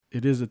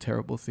it is a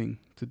terrible thing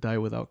to die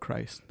without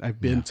Christ. I've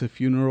been to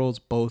funerals,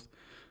 both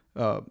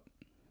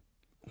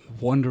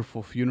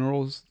wonderful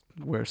funerals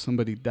where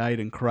somebody died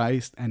in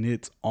Christ, and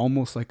it's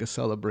almost like a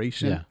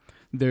celebration. Yeah.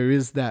 There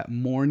is that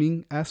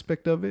mourning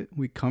aspect of it.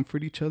 We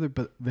comfort each other,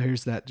 but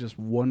there's that just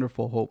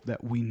wonderful hope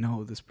that we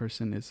know this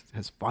person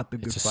has fought the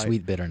good fight. It's a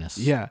sweet bitterness.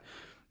 Yeah.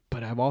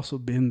 But I've also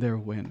been there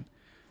when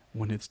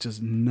it's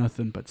just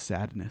nothing but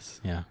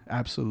sadness. Yeah.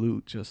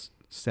 Absolute just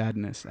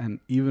sadness. And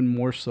even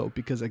more so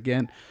because,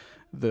 again,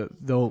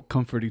 they'll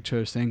comfort each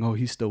other saying, oh,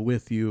 he's still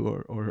with you,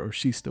 or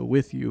she's still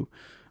with you.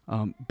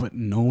 But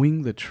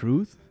knowing the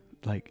truth,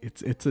 like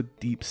it's a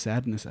deep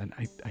sadness, and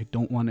I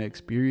don't want to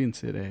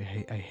experience it.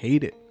 I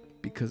hate it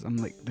because I'm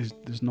like,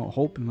 there's no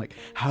hope. And like,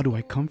 how do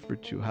I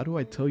comfort you? How do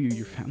I tell you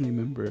your family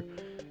member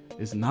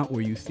is not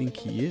where you think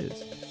he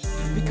is?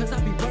 Because I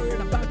be worried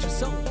about your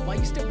soul. Why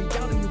you still be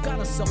doubting you got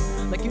a soul?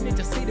 Like you need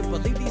to see to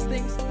believe these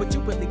things, but you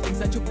believe things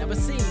that you've never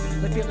seen.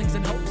 Like feelings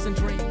and hopes and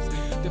dreams,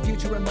 the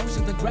future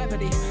emotions and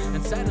gravity.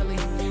 And sadly,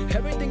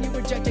 everything you're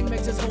rejecting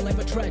makes this whole life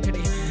a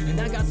tragedy.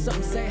 And I got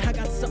something to say, I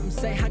got something to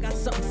say, I got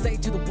something to say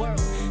to the world.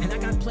 And I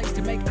got place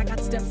to make, I got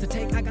steps to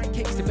take, I got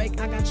cakes to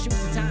bake, I got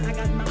shoes to tie, I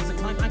got mountains to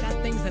climb, I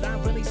got things that I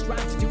really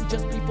strive to do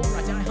just before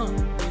I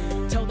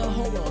die, Tell the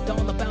whole world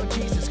all about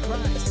Jesus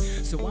Christ.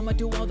 So I'ma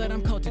do all that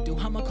I'm called to do.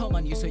 I'ma call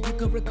on you so you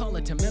could recall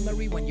it to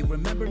memory. When you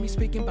remember me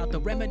speaking about the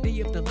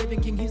remedy of the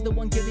living King, he's the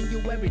one giving you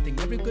everything,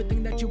 every good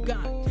thing that you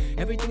got,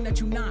 everything that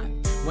you not.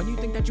 When you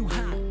think that you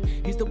hot,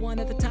 he's the one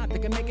at the top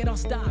that can make it all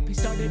stop. He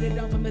started it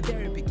all from the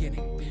very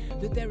beginning,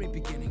 the very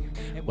beginning.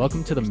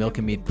 Welcome to the Milk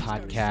and Meat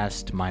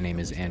Podcast. My name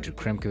is Andrew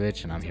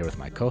Krimkovich, and I'm here with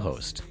my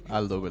co-host,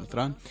 Aldo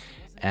Beltran.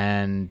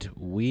 And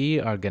we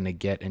are going to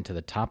get into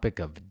the topic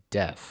of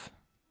death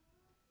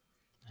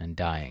and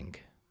dying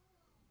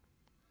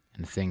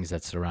and things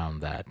that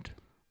surround that,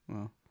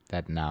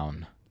 that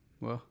noun.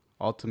 Well,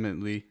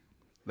 ultimately,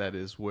 that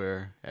is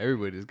where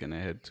everybody's going to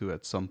head to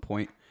at some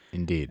point.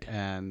 Indeed.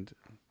 And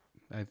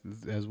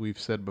as we've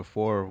said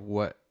before,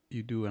 what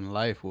you do in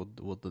life will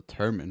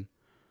determine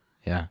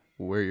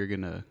where you're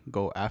going to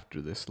go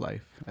after this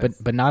life.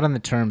 But not on the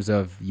terms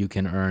of you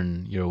can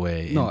earn your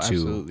way into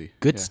absolutely.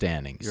 Good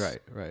standings.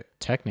 Right.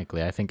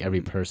 Technically, I think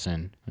every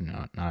person,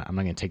 I'm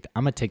going to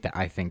take the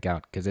I think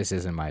out because this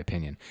isn't my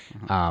opinion.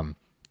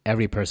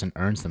 Every person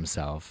earns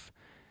themselves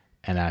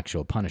an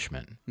actual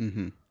punishment,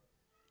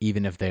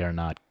 even if they are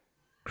not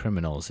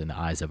criminals in the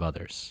eyes of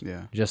others.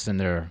 Yeah. Just in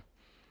their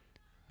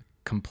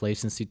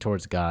complacency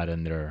towards God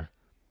and their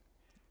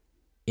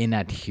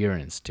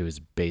inadherence to his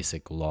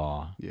basic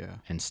law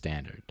and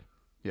standard.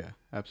 Yeah,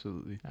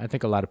 absolutely. I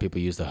think a lot of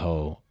people use the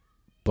whole,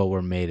 but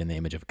we're made in the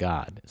image of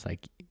God. It's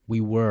like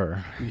we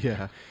were.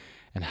 Yeah.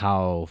 And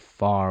how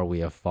far we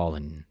have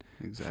fallen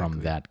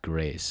from that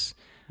grace.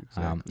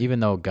 Exactly.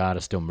 Even though God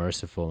is still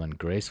merciful and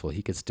graceful,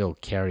 he could still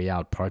carry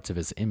out parts of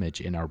his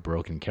image in our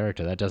broken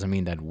character. That doesn't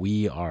mean that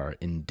we are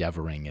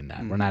endeavoring in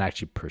that. We're not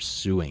actually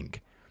pursuing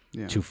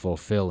to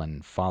fulfill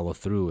and follow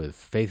through with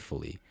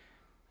faithfully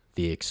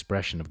the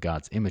expression of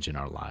God's image in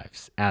our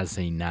lives as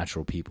a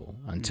natural people.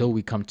 Until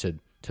we come to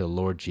the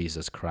Lord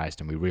Jesus Christ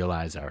and we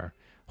realize our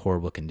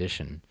horrible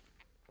condition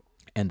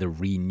and the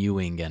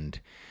renewing and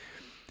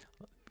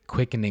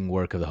quickening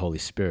work of the Holy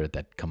Spirit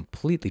that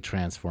completely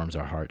transforms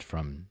our heart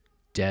from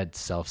dead,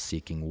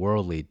 self-seeking,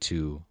 worldly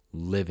to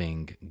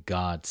living,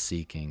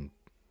 God-seeking,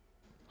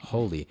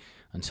 holy.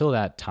 Until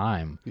that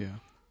time,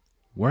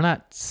 we're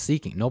not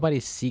seeking. Nobody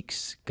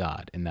seeks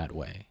God in that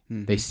way.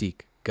 They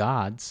seek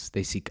gods.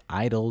 They seek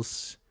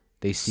idols.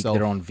 They seek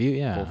their own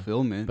view.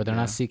 Fulfillment. But they're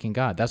not seeking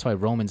God. That's why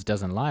Romans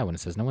doesn't lie when it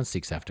says no one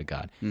seeks after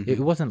God.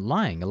 It wasn't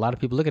lying. A lot of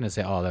people look at it and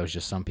say, oh, that was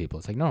just some people.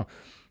 It's like, no.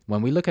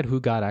 When we look at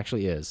who God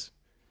actually is,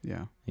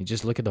 you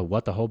just look at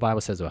what the whole Bible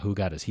says about who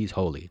God is. He's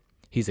holy.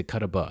 He's a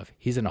cut above.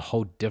 He's in a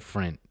whole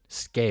different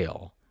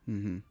scale.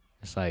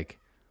 It's like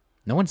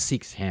no one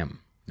seeks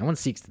him. No one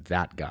seeks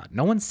that God.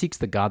 No one seeks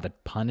the God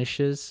that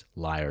punishes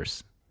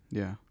liars.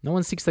 Yeah. No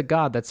one seeks the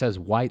God that says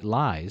white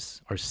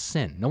lies are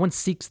sin. No one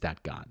seeks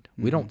that God.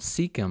 We don't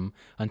seek him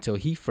until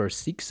he first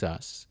seeks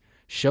us,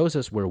 shows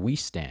us where we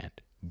stand,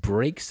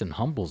 breaks and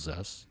humbles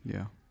us,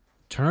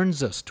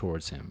 turns us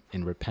towards him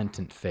in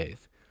repentant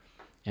faith,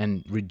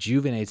 and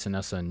rejuvenates in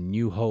us a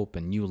new hope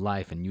and new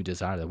life and new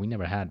desire that we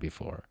never had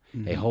before,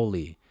 a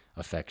holy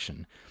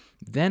affection.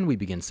 Then we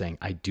begin saying,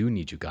 I do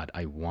need you, God.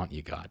 I want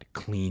you, God.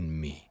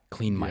 Clean me.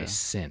 Clean my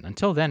sin.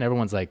 Until then,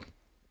 everyone's like,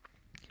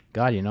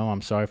 God,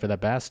 I'm sorry for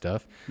that bad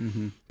stuff,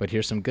 but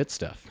here's some good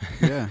stuff.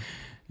 Yeah.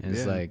 And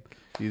it's like...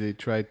 They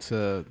try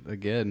to,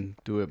 again,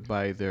 do it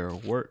by their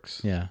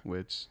works,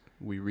 which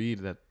we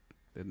read that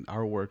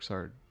our works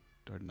are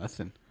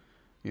nothing.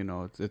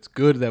 It's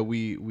good that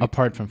we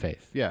apart from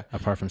faith. Yeah.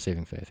 Apart from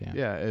saving faith,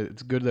 Yeah,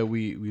 it's good that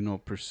we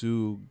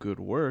pursue good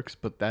works,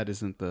 but that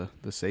isn't the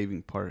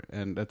saving part.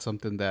 And that's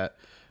something that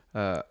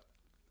I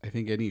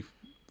think any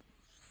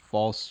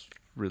false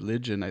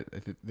religion, I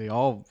think they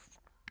all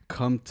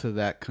come to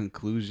that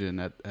conclusion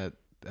at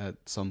at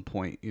some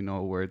point, you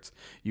know, where it's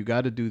you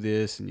got to do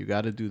this and you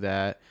got to do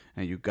that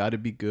and you got to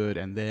be good,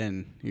 and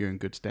then you're in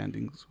good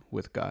standings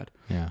with God.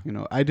 Yeah. You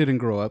know, I didn't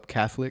grow up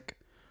Catholic,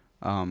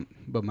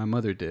 but my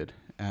mother did,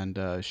 and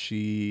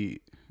she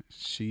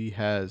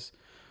has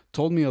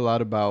told me a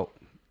lot about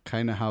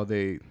kind of how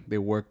they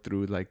work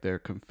through like their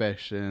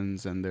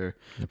confessions and their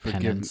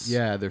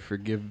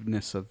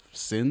forgiveness of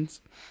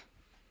sins.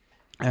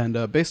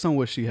 And based on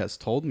what she has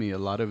told me, a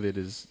lot of it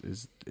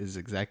is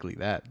exactly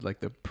that.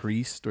 Like the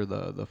priest or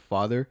the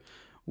father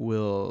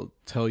will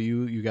tell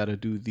you got to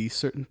do these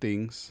certain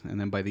things, and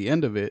then by the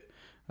end of it,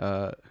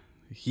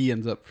 he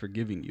ends up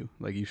forgiving you.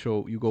 Like you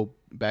go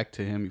back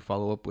to him, you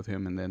follow up with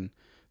him, and then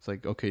it's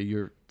like, okay,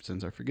 your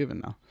sins are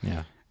forgiven now.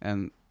 Yeah.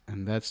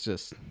 And that's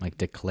just like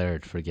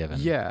declared forgiven.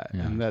 Yeah.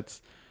 And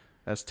that's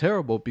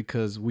terrible,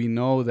 because we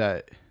know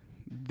that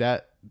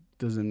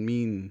doesn't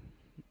mean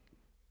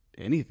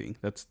anything.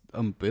 That's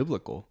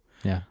unbiblical.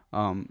 Yeah.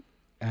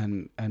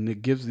 And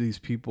it gives these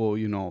people,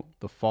 you know,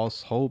 the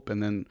false hope,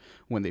 and then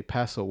when they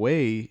pass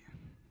away,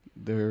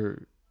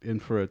 they're in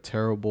for a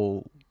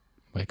terrible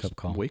wake up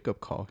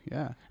call.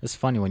 Yeah. It's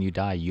funny, when you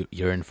die,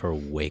 you're in for a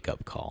wake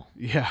up call.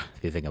 Yeah.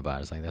 If you think about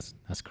it, it's like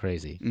that's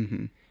crazy.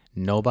 Mm-hmm.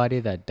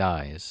 Nobody that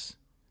dies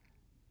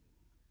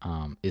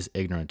is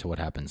ignorant to what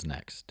happens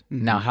next.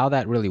 Mm-hmm. Now, how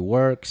that really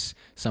works,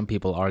 some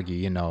people argue,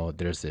 you know,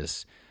 there's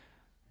this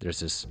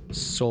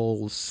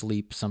soul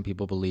sleep. Some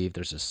people believe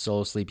there's a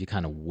soul sleep. You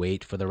kind of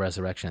wait for the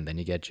resurrection, and then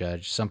you get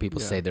judged. Some people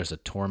say there's a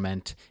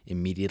torment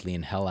immediately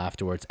in hell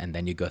afterwards, and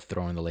then you go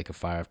thrown in the lake of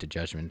fire after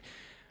judgment.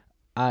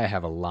 I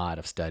have a lot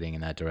of studying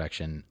in that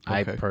direction. Okay.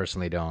 I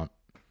personally don't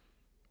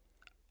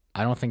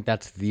think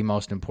that's the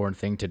most important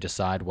thing to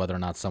decide whether or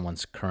not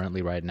someone's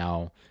currently right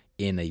now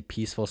in a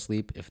peaceful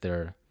sleep, if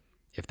they're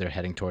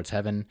heading towards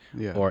heaven,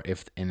 or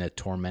if in a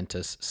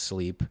tormentous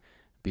sleep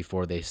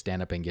before they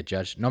stand up and get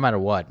judged. No matter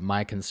what,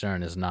 my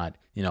concern is not,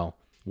 you know,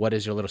 what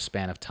is your little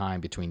span of time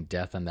between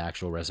death and the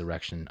actual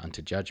resurrection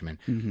unto judgment.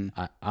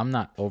 Mm-hmm. I'm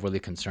not overly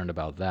concerned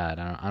about that.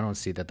 I don't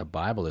see that the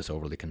Bible is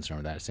overly concerned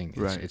with that. I think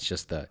it's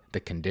just the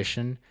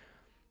condition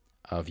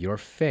of your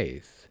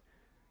faith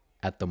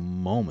at the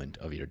moment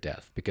of your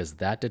death, because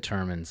that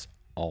determines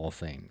all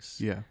things.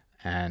 Yeah.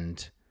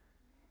 And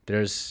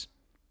there's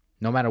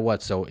no matter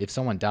what. So if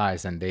someone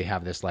dies and they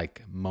have this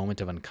like moment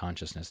of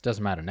unconsciousness, it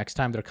doesn't matter. Next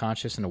time they're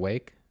conscious and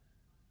awake,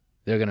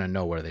 they're going to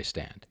know where they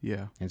stand.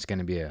 Yeah. And it's going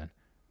to be a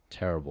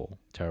terrible,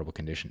 terrible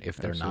condition if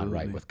they're not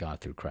right with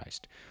God through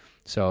Christ.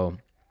 So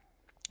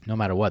no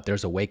matter what,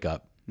 there's a wake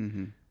up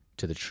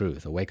to the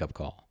truth, a wake up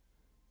call.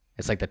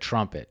 It's like the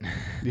trumpet.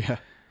 Yeah.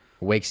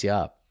 Wakes you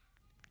up,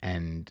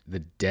 and the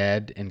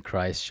dead in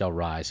Christ shall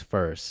rise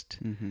first.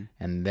 Mm-hmm.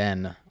 And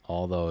then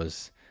all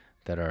those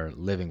that are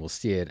living will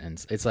see it.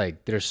 And it's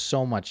like there's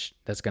so much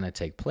that's going to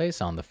take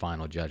place on the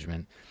final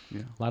judgment.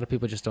 Yeah. A lot of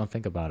people just don't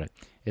think about it.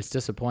 It's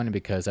disappointing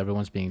because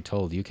everyone's being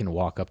told you can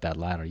walk up that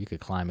ladder, you could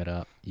climb it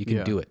up, you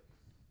can do it.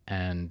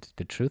 And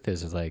the truth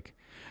is like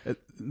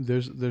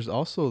there's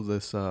also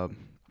this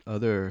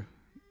other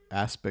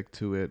aspect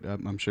to it.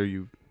 I'm sure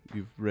you've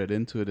read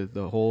into it, is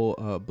the whole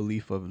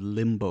belief of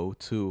limbo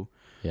too.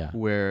 Yeah.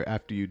 Where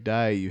after you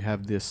die, you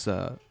have this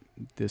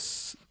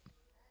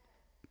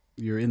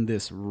you're in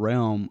this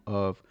realm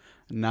of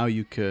now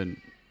you can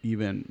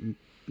even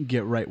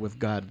get right with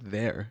God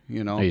there,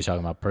 you know. Are you talking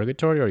about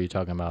purgatory, or are you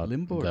talking about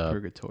limbo or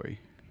purgatory?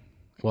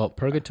 Well,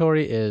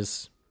 purgatory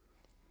is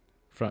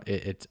from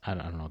it's I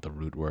don't know what the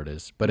root word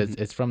is, but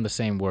it's from the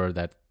same word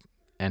that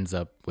ends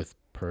up with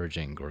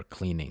purging or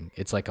cleaning.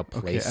 It's like a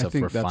place of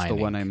refining. That's the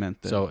one I meant.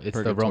 So it's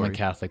purgatory. The Roman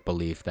Catholic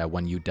belief that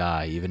when you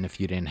die, even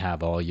if you didn't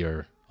have all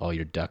your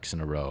ducks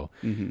in a row,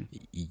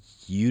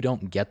 you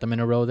don't get them in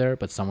a row there,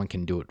 but someone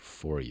can do it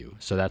for you.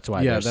 So that's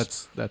why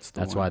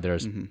that's why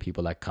there's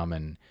people that come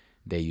and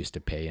they used to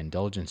pay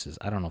indulgences.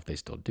 I don't know if they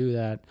still do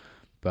that,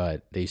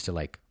 but they used to,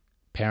 like,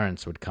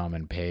 parents would come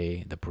and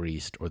pay the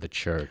priest or the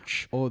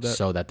church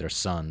so that their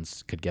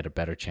sons could get a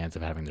better chance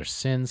of having their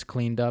sins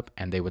cleaned up,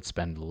 and they would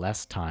spend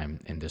less time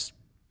in this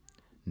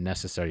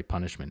necessary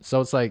punishment.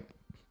 So it's like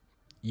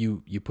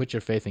you put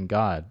your faith in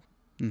God.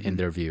 In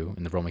their view,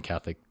 in the Roman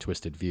Catholic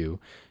twisted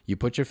view, you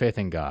put your faith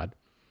in God,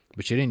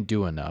 but you didn't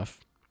do enough.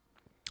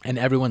 And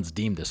everyone's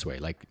deemed this way.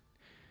 Like,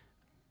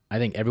 I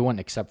think everyone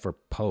except for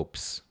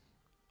popes,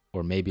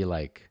 or maybe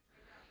like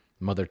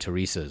Mother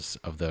Teresa's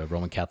of the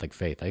Roman Catholic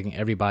faith, I think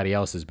everybody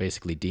else is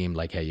basically deemed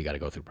like, hey, you got to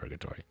go through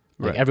purgatory.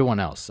 Like everyone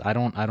else. I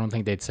don't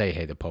think they'd say,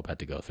 hey, the Pope had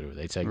to go through.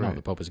 They'd say, no,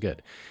 the Pope is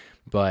good.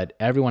 But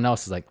everyone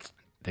else is like,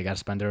 they got to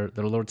spend their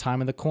little time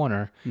in the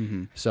corner.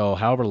 Mm-hmm. So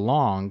however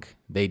long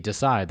they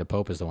decide, the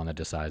Pope is the one that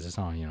decides. It's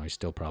not, he's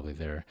still probably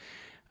there.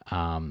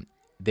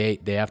 They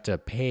have to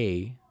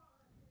pay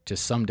to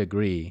some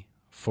degree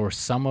for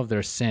some of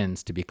their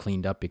sins to be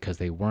cleaned up because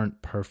they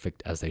weren't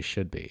perfect as they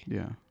should be.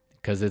 Yeah.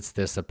 Because it's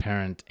this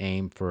apparent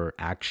aim for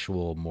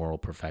actual moral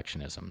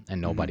perfectionism,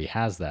 and nobody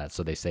has that.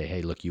 So they say,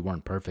 hey, look, you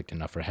weren't perfect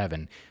enough for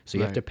heaven, so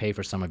you have to pay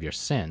for some of your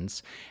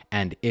sins.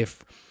 And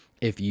if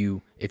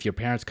your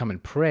parents come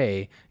and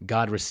pray,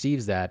 God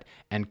receives that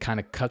and kind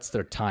of cuts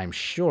their time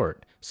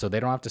short So they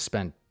don't have to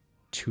spend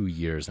 2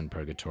 years in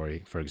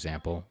purgatory, for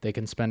example. They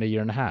can spend 1.5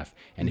 years.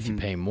 And if you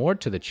pay more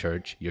to the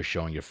church, you're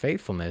showing your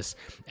faithfulness.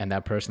 And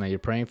that person that you're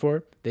praying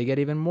for, they get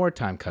even more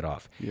time cut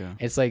off. Yeah.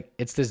 It's like,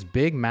 it's this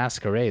big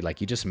masquerade.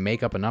 Like, you just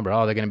make up a number.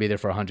 Oh, they're going to be there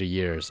for 100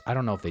 years. I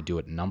don't know if they do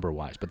it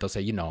number-wise, but they'll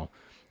say,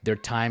 their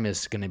time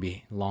is going to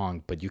be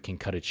long, but you can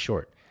cut it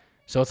short.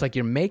 So it's like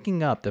you're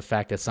making up the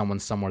fact that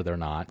someone's somewhere they're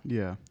not.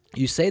 Yeah.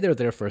 You say they're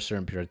there for a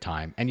certain period of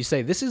time, and you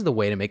say, this is the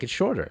way to make it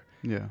shorter.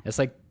 Yeah. It's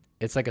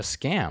like a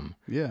scam.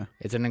 Yeah.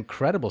 It's an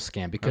incredible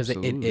scam because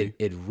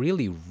it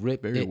really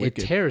it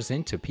tears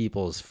into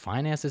people's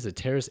finances. It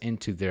tears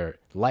into their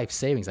life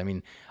savings. I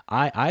mean,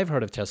 I've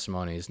heard of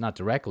testimonies, not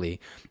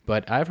directly,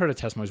 but I've heard of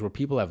testimonies where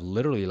people have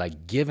literally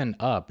like given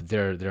up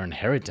their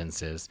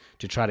inheritances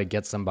to try to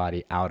get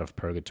somebody out of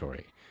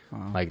purgatory.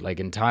 Wow. Like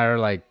entire,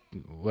 like,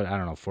 what, I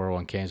don't know,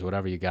 401ks,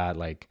 whatever you got,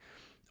 like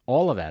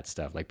all of that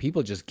stuff. Like,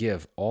 people just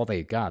give all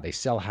they got. They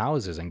sell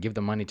houses and give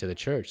the money to the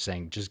church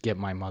saying, just get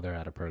my mother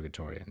out of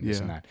purgatory and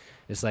this and that.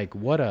 It's like,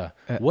 what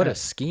a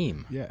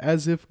scheme. Yeah.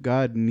 As if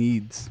God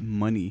needs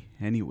money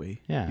anyway.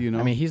 Yeah. I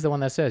mean, he's the one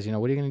that says,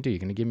 what are you going to do? You're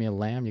going to give me a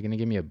lamb? You're going to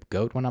give me a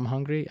goat when I'm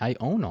hungry? I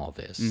own all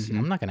this.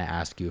 I'm not going to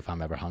ask you if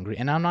I'm ever hungry,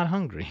 and I'm not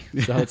hungry.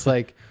 So it's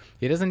like,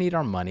 he doesn't need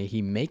our money.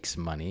 He makes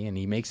money, and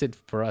he makes it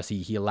for us.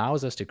 He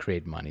allows us to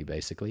create money,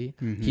 basically.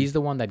 He's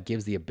the one that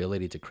gives the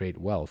ability to create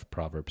wealth,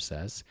 Proverbs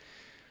says.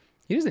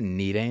 He doesn't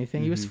need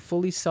anything. He was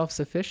fully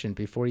self-sufficient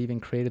before he even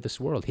created this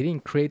world. He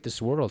didn't create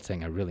this world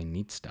saying, I really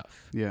need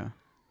stuff. Yeah.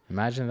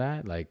 Imagine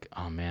that. Like,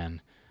 oh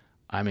man,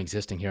 I'm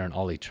existing here in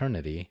all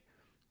eternity,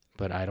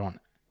 but I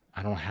don't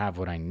have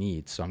what I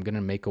need. So I'm going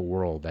to make a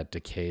world that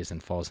decays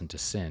and falls into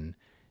sin,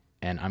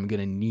 and I'm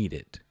going to need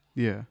it.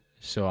 Yeah.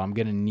 So I'm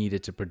going to need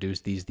it to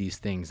produce these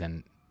things,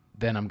 and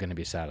then I'm going to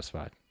be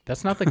satisfied.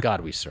 That's not the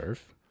God we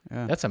serve.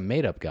 Yeah. That's a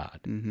made-up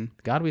God. The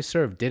God we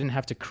serve didn't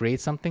have to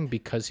create something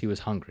because he was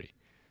hungry.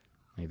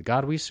 Like, the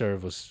God we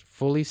serve was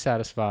fully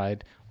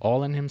satisfied,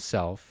 all in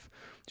himself,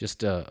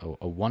 just a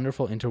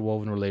wonderful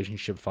interwoven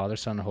relationship, Father,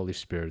 Son, and Holy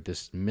Spirit,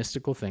 this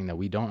mystical thing that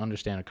we don't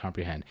understand or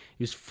comprehend.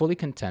 He was fully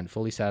content,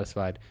 fully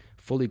satisfied,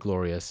 fully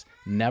glorious,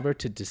 never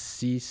to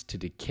decease, to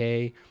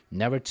decay,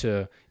 never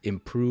to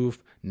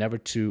improve, never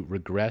to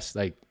regress,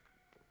 like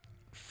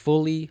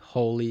fully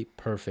holy,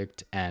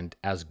 perfect, and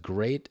as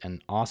great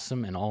and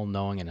awesome and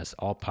all-knowing and as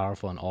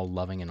all-powerful and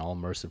all-loving and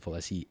all-merciful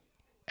as he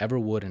ever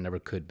would and ever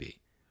could be.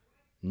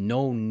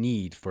 No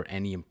need for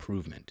any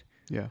improvement.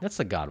 Yeah. That's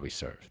the God we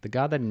serve. The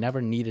God that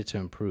never needed to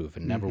improve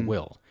and never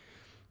will.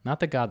 Not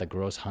the God that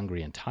grows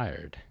hungry and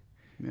tired.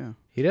 Yeah.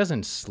 He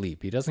doesn't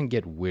sleep. He doesn't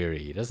get weary.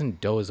 He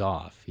doesn't doze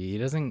off. He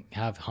doesn't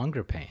have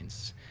hunger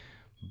pains.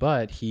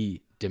 But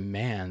he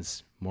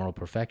demands moral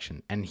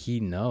perfection. And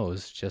he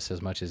knows just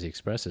as much as he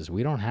expresses,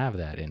 we don't have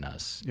that in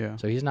us. Yeah.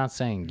 So he's not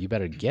saying, you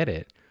better get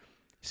it.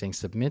 He's saying,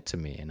 submit to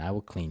me and I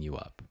will clean you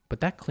up. But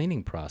that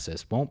cleaning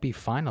process won't be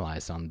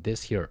finalized on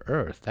this here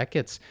earth. That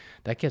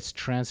gets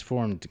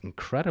transformed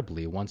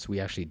incredibly once we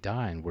actually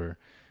die and we're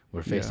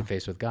face to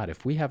face with God.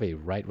 If we have a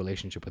right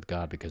relationship with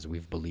God because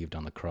we've believed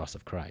on the cross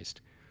of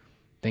Christ,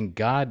 then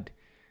God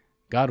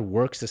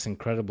works this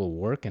incredible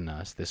work in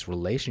us, this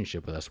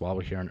relationship with us while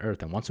we're here on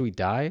earth. And once we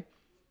die,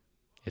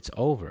 it's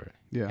over.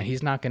 Yeah. And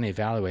he's not going to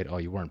evaluate, oh,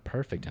 you weren't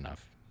perfect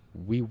enough.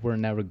 We were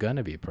never going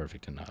to be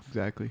perfect enough.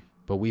 Exactly.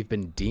 But we've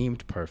been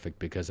deemed perfect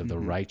because of the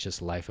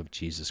righteous life of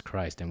Jesus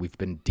Christ. And we've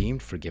been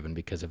deemed forgiven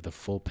because of the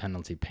full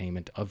penalty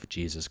payment of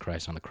Jesus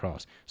Christ on the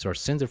cross. So our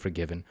sins are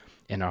forgiven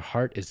and our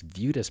heart is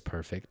viewed as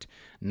perfect,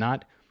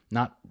 not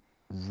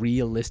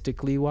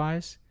realistically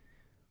wise,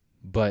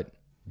 but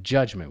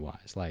judgment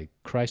wise. Like,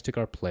 Christ took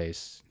our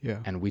place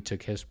and we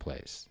took his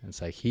place.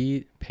 It's like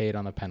he paid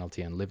on the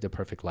penalty and lived a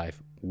perfect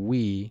life.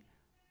 We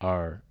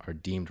are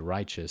deemed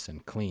righteous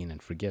and clean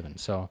and forgiven.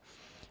 So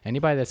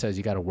anybody that says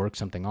you got to work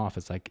something off,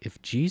 it's like, if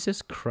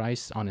Jesus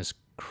Christ on his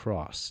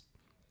cross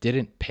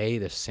didn't pay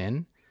the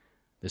sin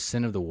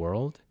of the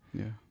world,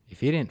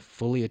 if he didn't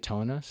fully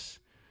atone us,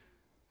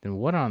 then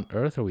what on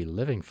earth are we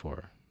living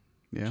for?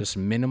 Yeah. Just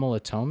minimal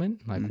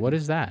atonement? Like, what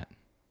is that?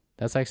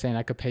 That's like saying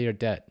I could pay your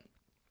debt,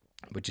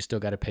 but you still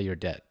got to pay your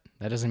debt.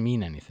 That doesn't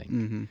mean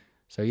anything.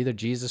 So either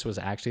Jesus was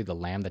actually the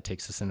lamb that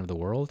takes the sin of the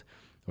world,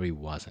 or he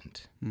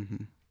wasn't.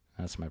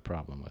 That's my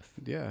problem with.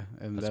 Yeah,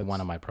 and that's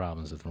one of my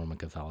problems with Roman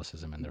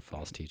Catholicism and their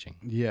false teaching.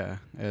 Yeah,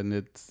 and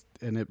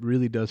it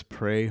really does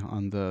prey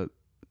on the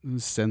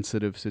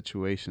sensitive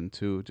situation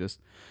too. Just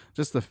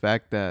the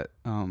fact that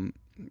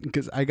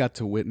because I got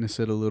to witness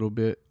it a little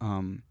bit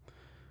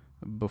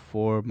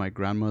before my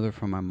grandmother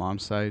from my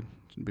mom's side,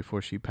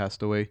 before she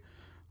passed away.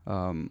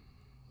 When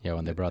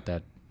they brought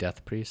that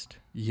death priest.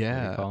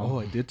 Yeah. Oh,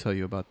 I did tell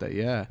you about that.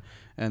 Yeah,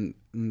 and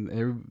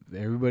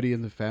everybody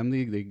in the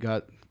family, they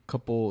got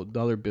couple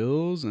dollar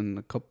bills and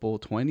a couple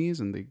 20s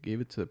and they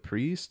gave it to the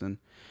priest, and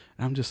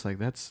I'm just like,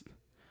 that's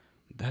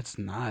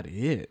not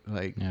it.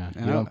 Like,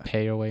 you don't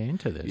pay your way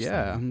into this.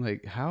 Yeah, thing. I'm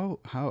like,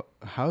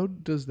 how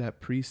does that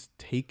priest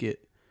take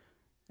it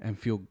and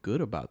feel good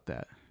about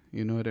that?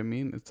 You know what I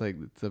mean? It's like,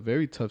 it's a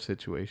very tough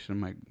situation.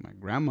 My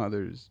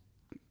grandmother is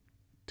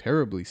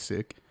terribly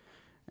sick,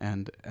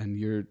 and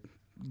you're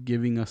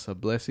giving us a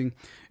blessing.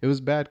 It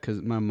was bad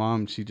because my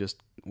mom, she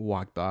just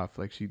walked off.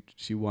 Like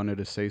she wanted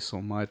to say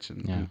so much,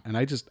 and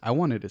I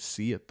wanted to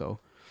see it though.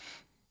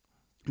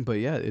 But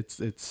yeah,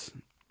 it's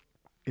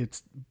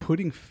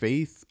putting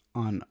faith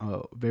on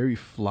a very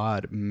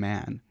flawed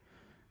man.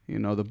 You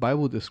know, the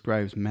Bible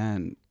describes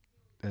man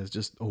as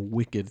just a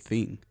wicked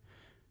thing,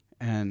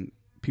 and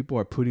people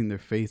are putting their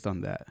faith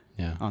on that.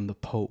 Yeah. On the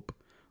Pope,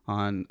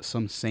 on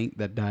some saint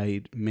that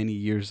died many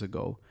years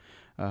ago.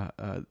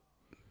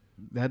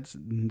 There's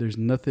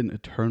nothing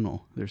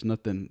eternal. There's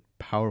nothing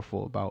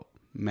powerful about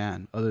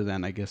man other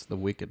than, I guess, the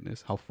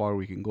wickedness, how far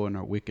we can go in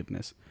our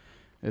wickedness.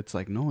 It's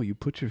like, no, you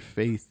put your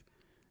faith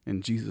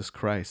in Jesus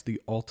Christ,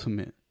 the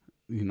ultimate,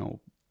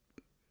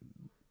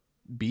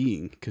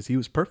 being, because he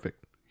was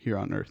perfect here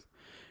on earth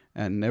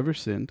and never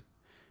sinned.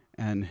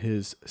 And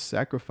his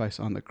sacrifice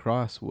on the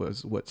cross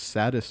was what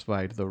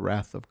satisfied the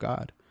wrath of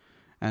God.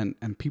 And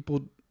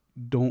people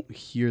don't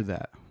hear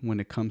that when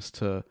it comes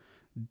to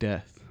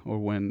death, or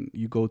when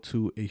you go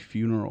to a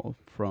funeral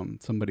from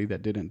somebody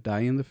that didn't die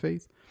in the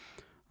faith,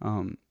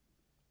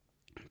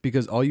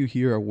 because all you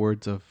hear are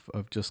words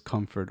of just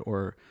comfort,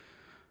 or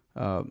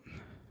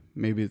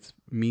maybe it's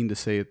mean to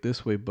say it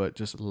this way, but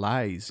just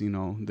lies.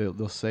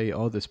 They'll say,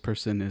 oh, this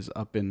person is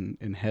up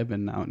in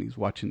heaven now and he's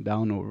watching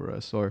down over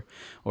us,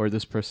 or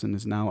this person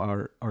is now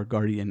our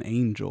guardian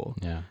angel.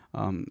 Yeah.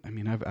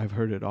 I've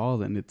heard it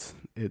all, and it's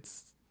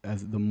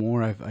as the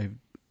more I've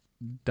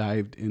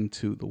dived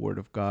into the Word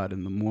of God,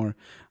 and the more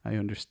I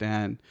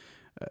understand,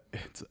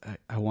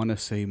 I want to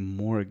say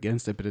more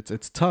against it, but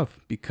it's tough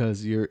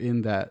because you're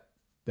in that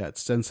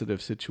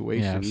sensitive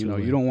situation. Yeah,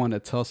 you don't want to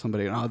tell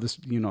somebody, oh, this,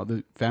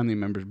 the family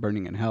member's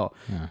burning in hell.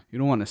 Yeah. You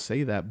don't want to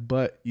say that,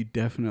 but you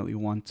definitely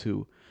want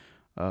to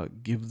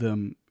give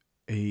them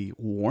a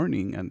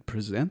warning and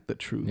present the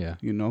truth. Yeah.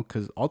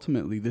 Because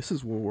ultimately this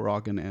is where we're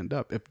all going to end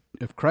up.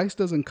 If Christ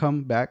doesn't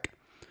come back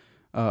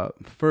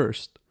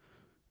first,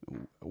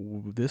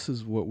 this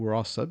is what we're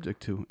all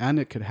subject to, and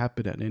it could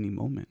happen at any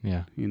moment.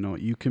 Yeah.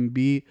 You can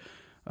be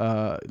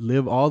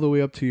live all the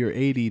way up to your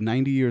 80,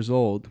 90 years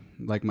old,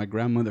 like my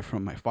grandmother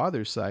from my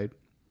father's side,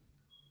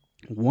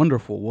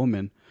 wonderful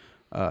woman,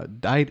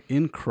 died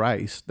in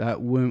Christ.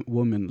 That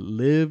woman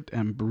lived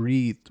and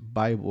breathed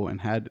Bible,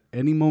 and had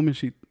any moment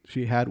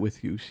she had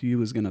with you, she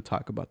was going to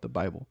talk about the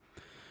Bible.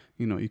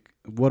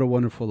 What a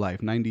wonderful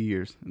life, 90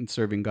 years and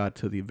serving God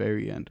to the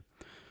very end.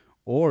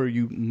 Or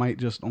you might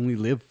just only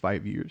live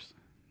 5 years.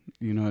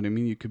 You know what I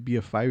mean? You could be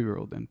a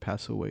 5-year-old and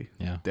pass away.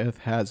 Yeah. Death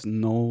has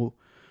no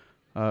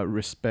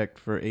respect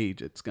for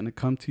age. It's going to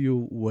come to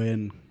you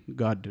when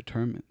God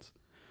determines.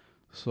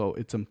 So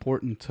it's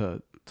important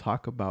to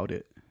talk about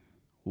it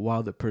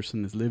while the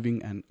person is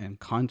living and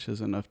conscious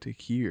enough to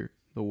hear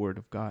the Word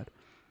of God.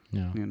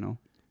 Yeah.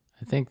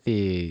 I think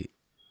the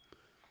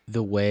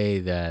way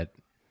that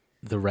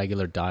the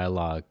regular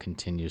dialogue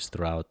continues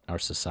throughout our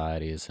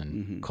societies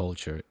and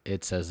culture,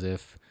 it's as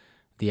if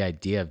the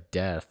idea of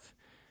death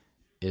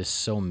is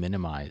so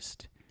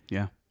minimized.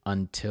 Yeah.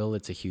 Until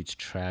it's a huge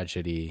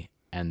tragedy,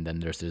 and then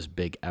there's this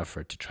big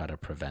effort to try to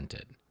prevent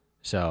it.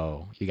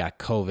 So you got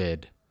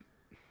COVID,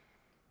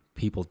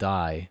 people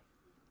die,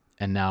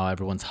 and now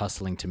everyone's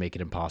hustling to make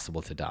it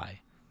impossible to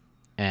die.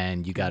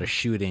 And you got a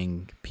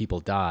shooting, people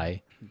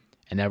die,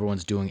 and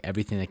everyone's doing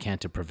everything they can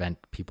to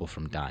prevent people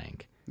from dying.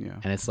 Yeah.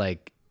 And it's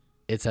like,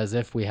 it's as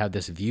if we have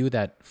this view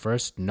that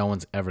first, no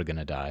one's ever going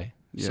to die.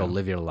 Yeah. So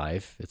live your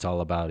life. It's all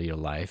about your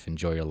life.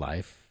 Enjoy your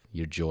life,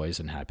 your joys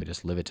and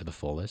happiness. Live it to the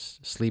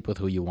fullest. Sleep with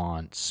who you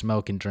want.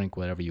 Smoke and drink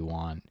whatever you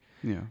want.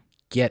 Yeah.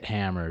 Get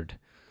hammered.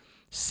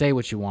 Say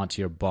what you want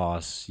to your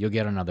boss. You'll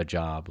get another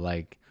job.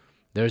 Like,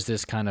 there's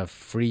this kind of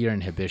free your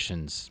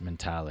inhibitions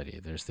mentality.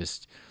 There's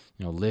this,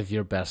 live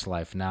your best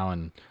life now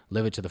and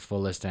live it to the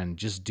fullest and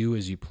just do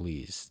as you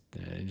please.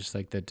 Just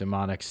like the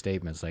demonic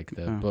statements, like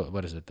the book,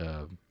 what is it?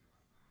 The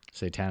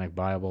Satanic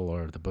Bible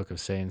or the Book of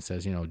Satan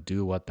says,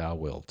 do what thou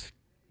wilt.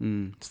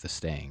 It's the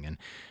saying. And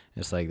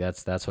it's like,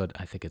 that's what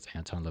I think it's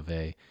Anton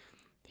LaVey.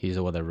 He's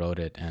the one that wrote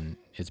it. And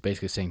it's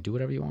basically saying, do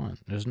whatever you want.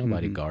 There's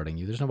nobody guarding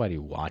you. There's nobody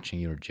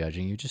watching you or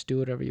judging you. Just do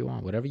whatever you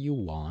want. Whatever you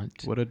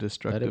want. What a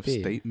destructive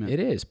statement.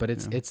 It is, but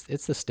it's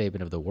the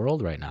statement of the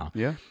world right now.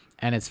 Yeah.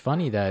 And it's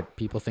funny that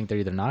people think they're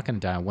either not going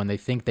to die. When they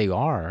think they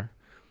are,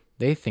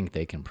 they think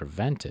they can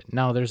prevent it.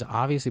 Now, there's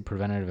obviously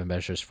preventative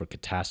measures for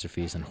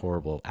catastrophes and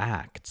horrible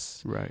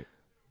acts. Right.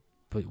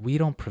 But we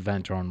don't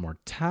prevent our own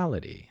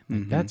mortality.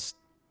 Like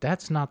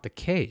that's not the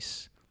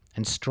case.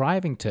 And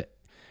striving to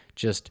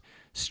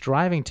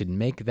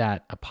make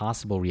that a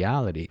possible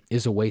reality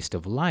is a waste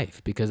of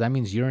life, because that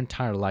means your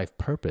entire life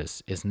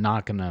purpose is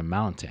not going to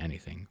amount to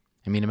anything.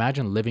 I mean,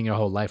 imagine living your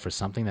whole life for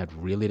something that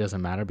really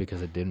doesn't matter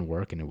because it didn't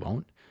work and it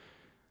won't.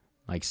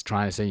 Like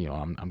trying to say,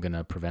 I'm going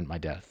to prevent my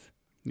death.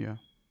 Yeah.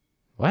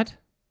 What?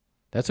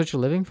 That's what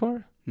you're living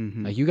for?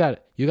 Like you got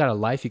a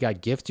life, you got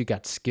gifts, you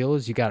got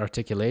skills, you got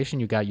articulation,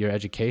 you got your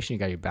education, you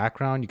got your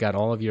background, you got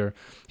all of your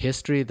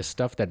history, the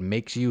stuff that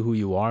makes you who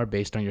you are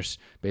based on your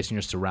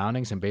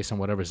surroundings and based on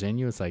whatever's in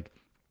you. It's like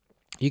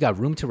you got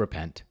room to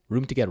repent,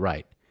 room to get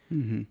right.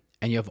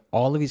 and you have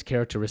all of these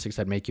characteristics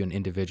that make you an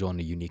individual and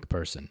a unique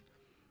person.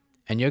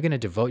 And you're going to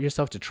devote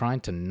yourself to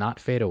trying to not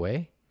fade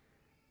away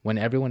when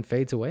everyone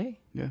fades away?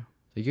 Yeah.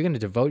 So you're going to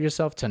devote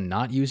yourself to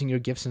not using your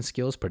gifts and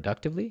skills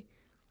productively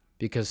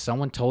because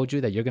someone told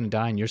you that you're going to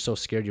die and you're so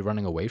scared you're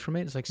running away from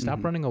it? It's like,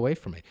 stop running away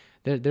from it.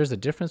 There's a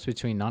difference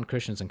between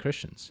non-Christians and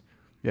Christians.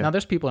 Yeah. Now,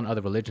 there's people in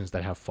other religions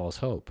that have false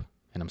hope,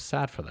 and I'm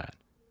sad for that.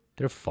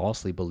 They're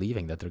falsely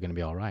believing that they're going to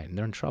be all right, and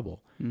they're in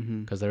trouble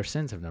because their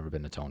sins have never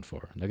been atoned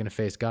for. They're going to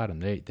face God,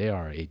 and they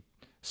are a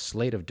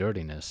slate of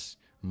dirtiness,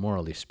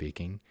 morally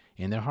speaking,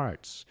 in their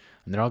hearts.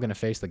 And they're all going to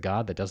face the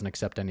God that doesn't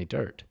accept any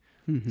dirt.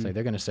 So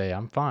they're going to say,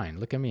 I'm fine.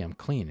 Look at me. I'm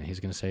clean. And he's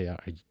going to say,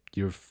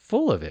 you're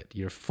full of it.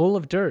 You're full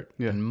of dirt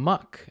and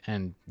muck,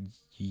 and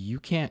you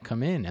can't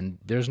come in. And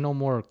there's no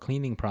more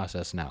cleaning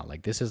process now.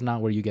 Like, this is not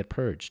where you get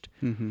purged.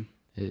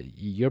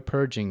 Your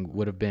purging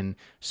would have been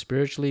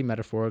spiritually,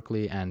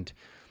 metaphorically, and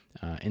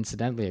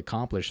incidentally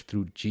accomplished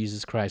through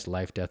Jesus Christ's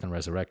life, death, and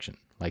resurrection.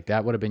 Like,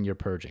 that would have been your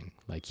purging.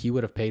 Like, he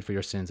would have paid for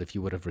your sins if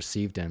you would have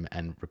received him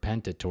and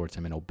repented towards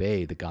him and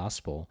obeyed the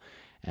gospel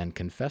and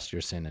confessed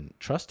your sin and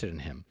trusted in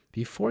him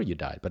before you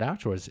died. But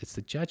afterwards, it's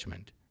the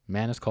judgment.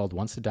 Man is called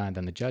once to die and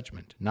then the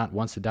judgment, not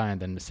once to die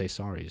and then to say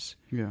sorries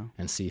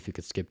and see if you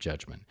could skip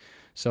judgment.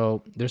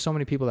 So there's so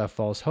many people that have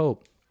false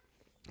hope,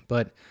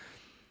 but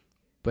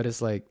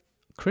it's like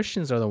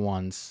Christians are the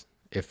ones,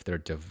 if they're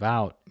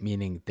devout,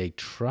 meaning they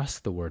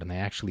trust the word and they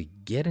actually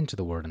get into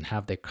the word and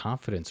have their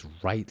confidence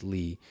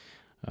rightly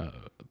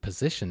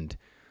positioned,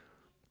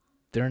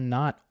 they're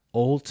not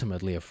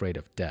ultimately afraid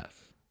of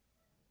death.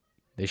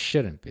 They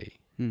shouldn't be.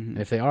 And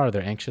if they are,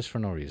 they're anxious for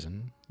no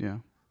reason. Yeah.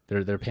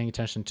 They're paying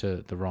attention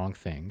to the wrong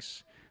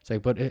things. It's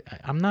like, but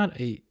I'm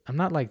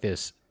not like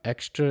this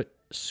extra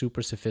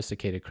super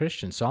sophisticated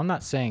Christian. So I'm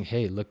not saying,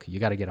 hey, look, you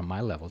got to get on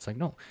my level. It's like,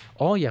 no,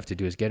 all you have to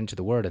do is get into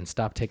the word and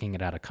stop taking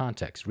it out of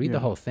context. Read the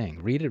whole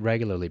thing. Read it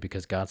regularly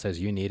because God says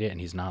you need it,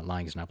 and he's not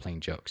lying. He's not playing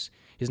jokes.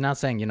 He's not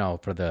saying,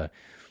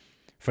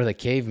 for the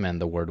cavemen,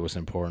 the word was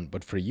important,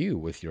 but for you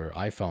with your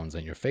iPhones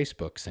and your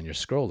Facebooks and your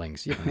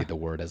scrollings, you don't need the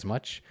word as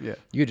much.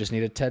 You just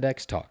need a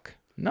TEDx talk.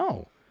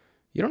 No,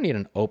 you don't need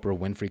an Oprah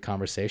Winfrey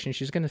conversation.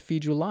 She's going to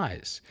feed you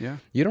lies.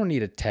 You don't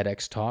need a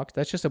TEDx talk.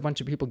 That's just a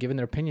bunch of people giving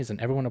their opinions and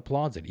everyone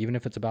applauds it, even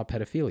if it's about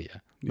pedophilia.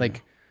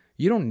 Like,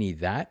 you don't need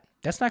that.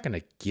 That's not going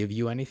to give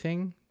you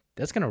anything.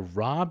 That's going to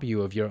rob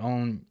you of your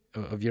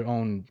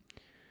own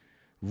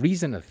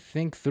reason to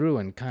think through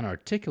and kind of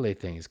articulate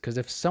things. Because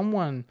if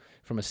someone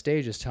from a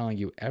stage is telling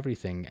you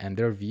everything and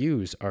their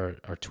views are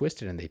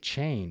twisted and they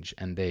change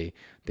and they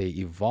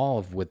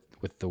evolve with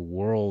the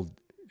world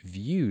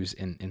views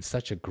in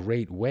such a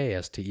great way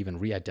as to even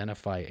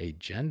re-identify a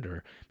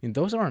gender, I mean,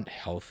 those aren't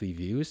healthy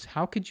views.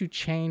 How could you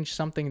change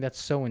something that's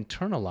so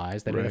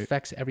internalized that it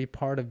affects every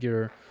part of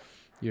your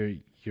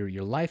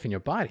life and your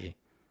body,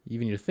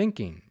 even your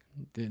thinking?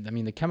 I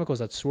mean, the chemicals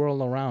that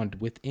swirl around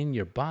within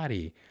your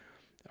body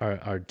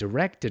are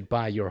directed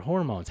by your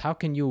hormones. How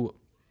can you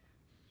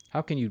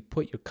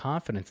put your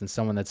confidence in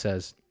someone that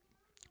says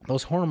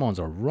those hormones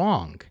are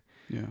wrong?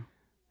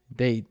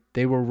 They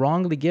were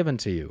wrongly given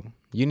to you.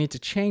 You need to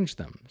change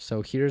them.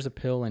 So here's a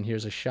pill and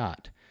here's a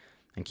shot.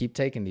 And keep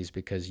taking these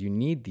because you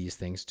need these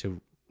things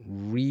to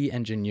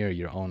re-engineer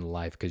your own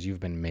life because you've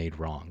been made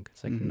wrong.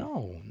 It's like,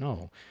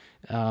 no.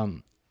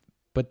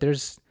 But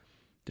there's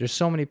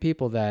so many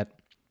people that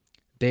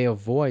they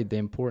avoid the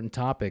important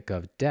topic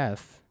of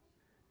death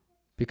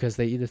because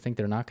they either think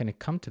they're not going to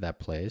come to that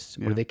place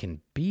or they can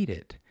beat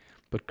it.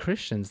 But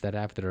Christians that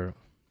have their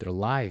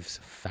lives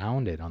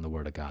founded on the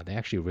Word of God, they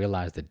actually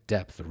realize the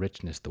depth, the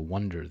richness, the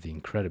wonder, the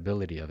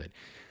incredibility of it.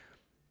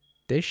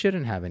 They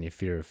shouldn't have any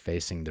fear of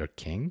facing their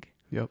king.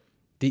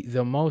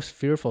 The most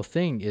fearful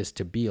thing is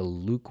to be a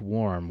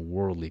lukewarm,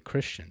 worldly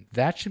Christian.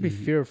 That should be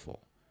fearful.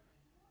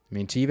 I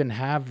mean, to even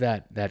have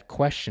that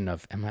question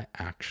of, am I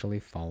actually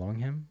following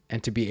him?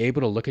 And to be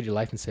able to look at your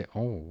life and say,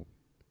 oh,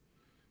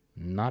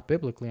 not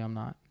biblically, I'm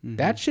not.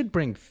 That should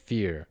bring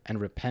fear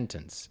and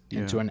repentance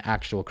into an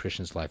actual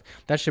Christian's life.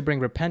 That should bring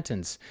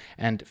repentance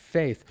and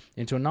faith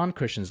into a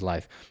non-Christian's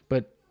life.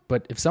 But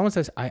if someone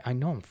says, I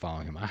know I'm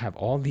following him, I have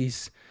all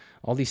these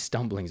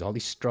stumblings, all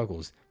these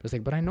struggles, but it's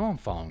like, but I know I'm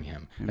following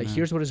him. Like,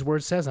 here's what his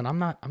word says, and I'm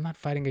not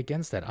fighting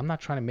against that. I'm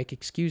not trying to make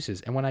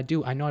excuses. And when I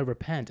do, I know I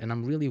repent, and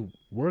I'm really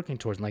working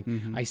towards it. Like,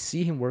 I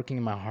see him working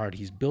in my heart.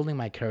 He's building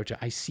my character.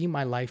 I see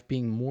my life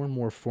being more and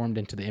more formed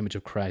into the image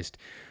of Christ.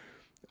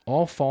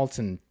 All faults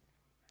and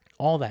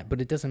all that, but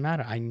it doesn't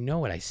matter. I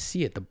know it. I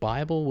see it. The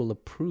Bible will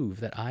approve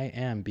that I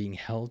am being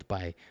held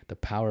by the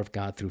power of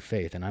God through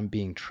faith, and I'm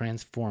being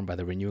transformed by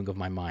the renewing of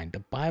my mind.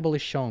 The Bible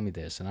is showing me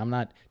this, and I'm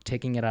not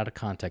taking it out of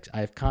context. I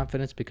have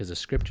confidence because the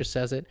Scripture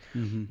says it,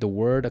 the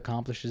Word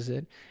accomplishes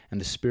it, and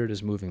the Spirit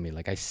is moving me.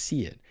 Like, I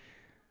see it.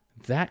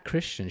 That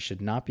Christian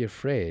should not be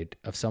afraid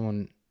of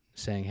someone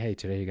saying, hey,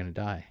 today you're going to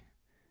die.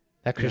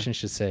 That Christian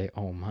should say,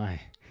 oh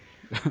my.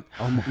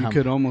 You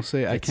could almost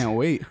say, I can't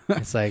wait.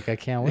 It's like, I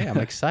can't wait. I'm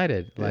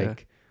excited.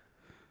 Like,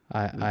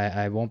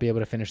 I won't be able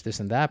to finish this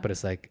and that, but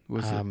it's like,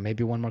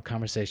 maybe one more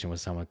conversation with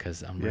someone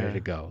because I'm ready to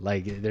go.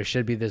 Like, there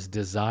should be this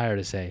desire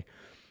to say,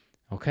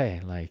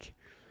 okay, like,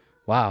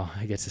 wow,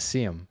 I get to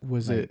see him.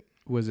 Was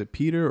it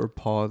Peter or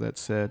Paul that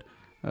said,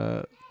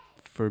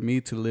 for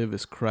me to live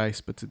is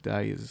Christ, but to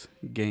die is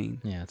gain?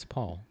 Yeah, it's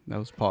Paul. That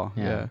was Paul.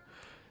 Yeah.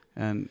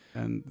 And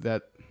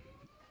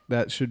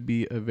that should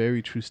be a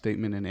very true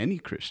statement in any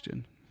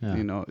Christian. Yeah.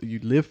 You know, you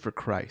live for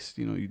Christ.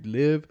 You know, you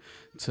live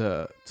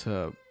to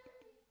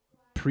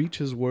preach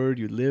his word.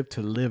 You live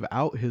to live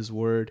out his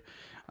word.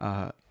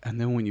 And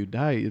then when you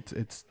die,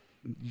 it's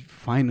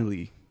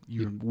finally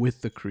you're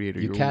with the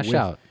Creator. You cash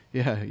out.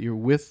 Yeah, you're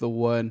with the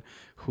one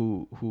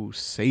who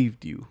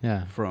saved you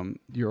from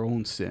your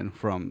own sin,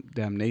 from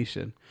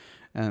damnation.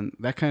 And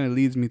that kind of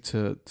leads me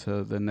to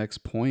the next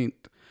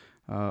point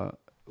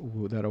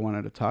that I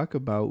wanted to talk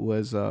about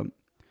was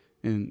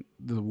in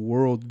the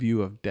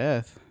worldview of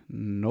death,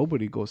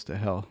 nobody goes to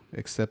hell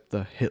except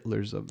the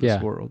Hitlers of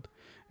this world,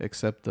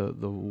 except the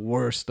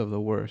worst of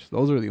the worst.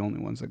 Those are the only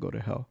ones that go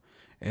to hell.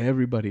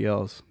 Everybody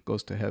else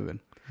goes to heaven.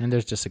 And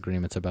there's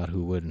disagreements about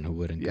who would and who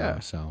wouldn't go.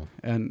 So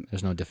and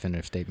there's no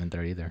definitive statement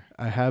there either.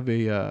 I had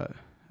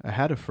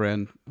a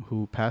friend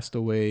who passed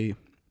away,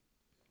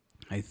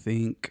 I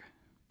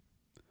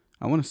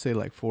want to say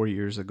like 4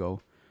 years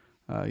ago.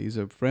 He's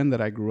a friend that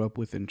I grew up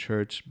with in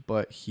church,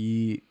 but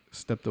he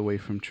stepped away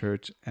from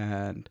church,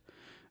 and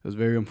it was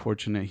very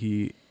unfortunate.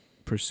 He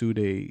pursued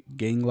a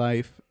gang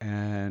life,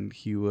 and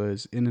he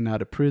was in and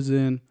out of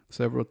prison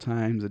several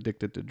times,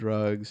 addicted to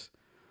drugs,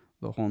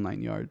 the whole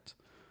 9 yards.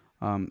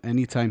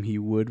 Anytime he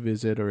would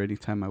visit or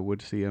anytime I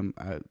would see him,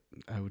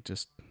 I would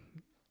just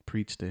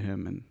preach to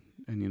him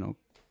and you know,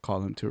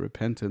 call him to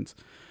repentance,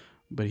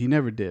 but he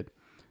never did.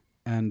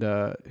 And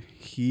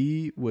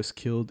he was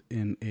killed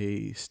in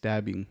a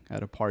stabbing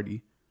at a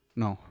party.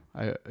 No,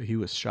 he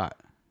was shot.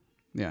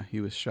 Yeah,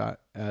 he was shot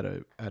at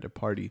a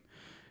party.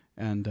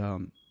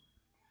 And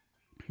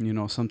you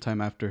know, sometime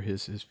after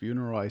his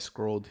funeral, I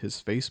scrolled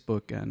his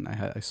Facebook and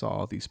I saw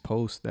all these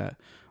posts that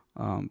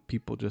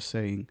people just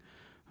saying,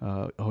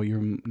 oh,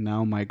 you're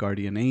now my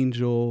guardian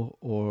angel,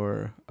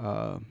 or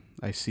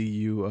I see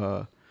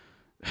you,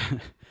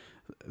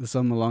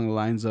 something along the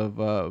lines of,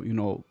 you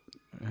know,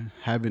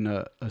 having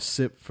a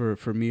sip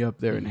for me up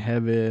there in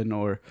heaven,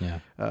 or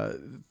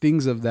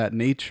things of that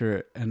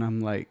nature. And I'm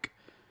like,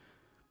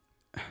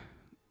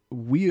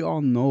 we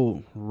all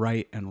know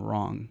right and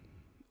wrong.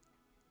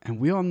 And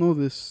we all know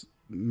this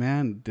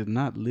man did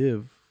not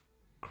live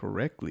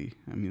correctly.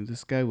 I mean,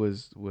 this guy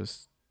was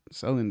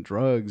selling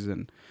drugs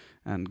and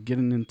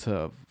getting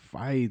into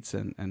fights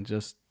and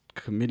just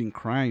committing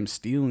crimes,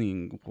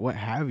 stealing, what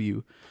have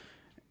you.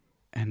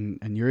 And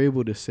you're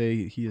able to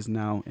say he is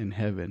now in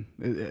heaven.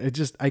 It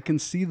just, I can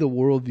see the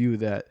worldview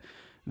that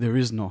there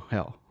is no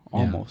hell,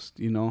 almost,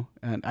 you know.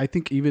 And I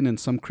think even in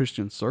some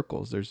Christian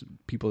circles, there's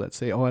people that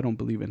say, oh, I don't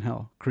believe in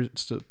hell,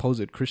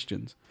 supposed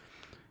Christians.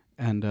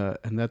 And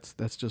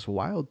that's just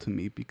wild to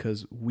me,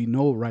 because we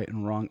know right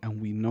and wrong,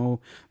 and we know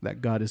that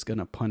God is going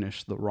to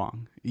punish the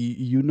wrong.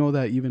 You know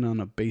that even on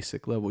a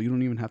basic level. You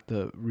don't even have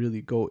to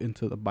really go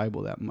into the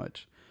Bible that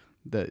much,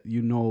 that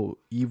you know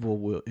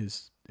evil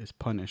is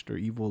punished, or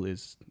evil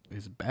is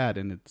bad,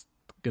 and it's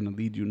going to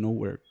lead you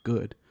nowhere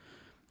good.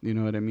 You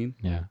know what I mean?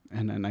 Yeah.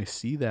 And I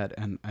see that,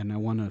 and I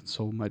want to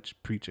so much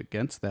preach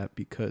against that,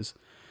 because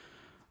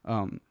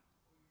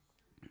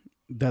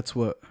that's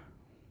what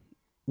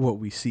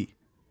we see.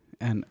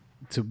 And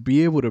to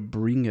be able to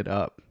bring it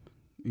up,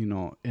 you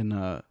know, in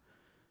a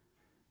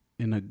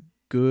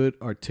good,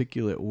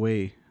 articulate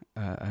way,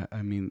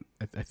 I mean,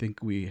 I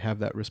think we have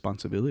that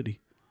responsibility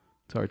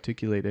to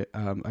articulate it.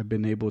 I've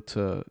been able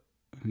to,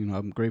 you know,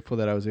 I'm grateful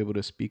that I was able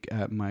to speak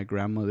at my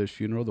grandmother's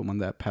funeral, the one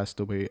that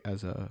passed away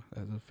as a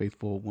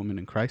faithful woman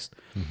in Christ.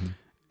 Mm-hmm.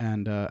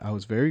 And I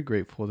was very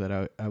grateful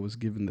that I was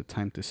given the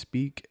time to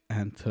speak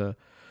and to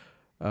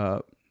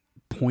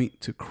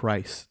point to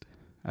Christ.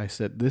 I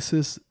said, this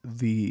is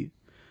the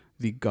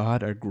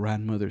God our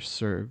grandmother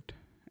served,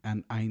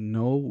 and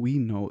we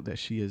know that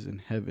she is in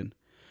heaven,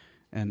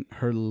 and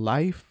her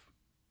life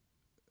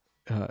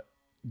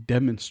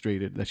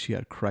demonstrated that she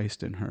had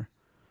Christ in her.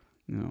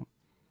 You know,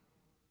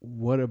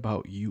 what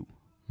about you?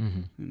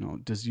 Mm-hmm. You know,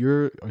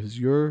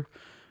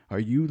 are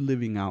you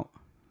living out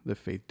the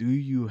faith? Do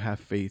you have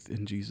faith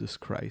in Jesus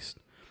Christ?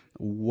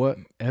 What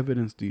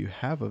evidence do you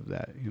have of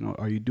that? You know,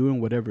 are you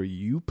doing whatever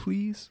you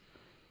please,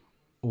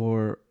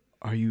 or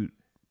are you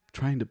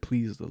trying to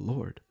please the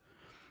Lord?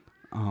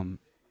 And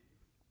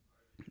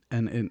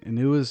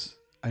it was,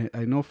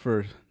 I know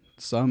for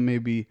some,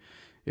 maybe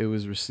it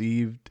was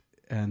received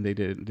and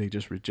they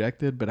just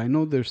rejected, but I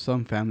know there's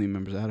some family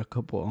members. I had a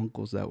couple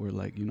uncles that were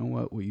like, you know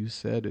what you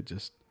said,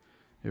 it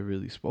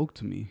really spoke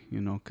to me,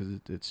 you know, cause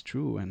it's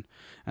true. And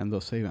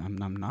they'll say, I'm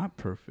not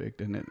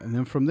perfect. And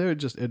then from there,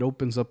 it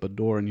opens up a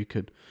door and you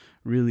could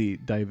really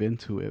dive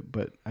into it.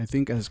 But I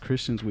think as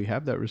Christians, we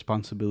have that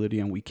responsibility,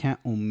 and we can't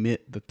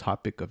omit the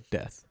topic of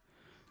death.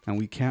 And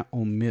we can't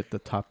omit the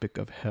topic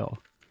of hell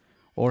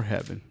or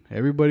heaven.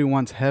 Everybody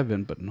wants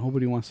heaven, but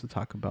nobody wants to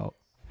talk about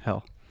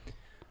hell.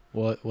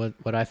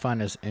 What I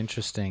find is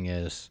interesting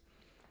is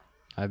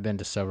I've been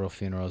to several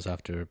funerals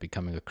after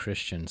becoming a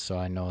Christian, so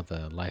I know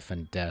the life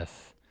and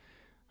death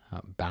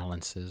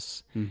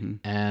balances.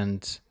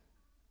 And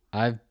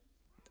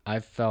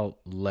I've felt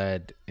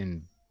led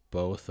in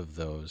both of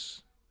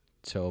those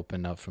to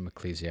open up from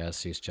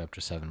Ecclesiastes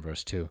chapter 7,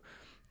 verse 2.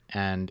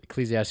 And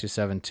Ecclesiastes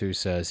 7:2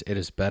 says, "It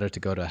is better to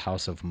go to a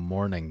house of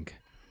mourning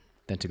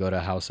than to go to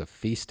a house of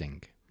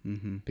feasting,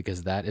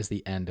 because that is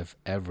the end of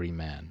every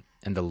man,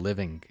 and the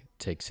living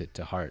takes it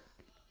to heart."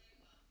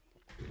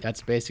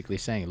 That's basically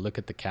saying, look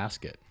at the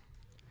casket.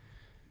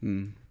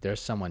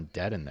 There's someone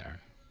dead in there.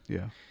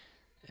 Yeah.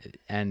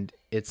 And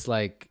it's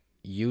like,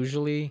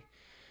 usually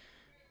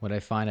what I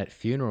find at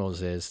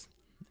funerals is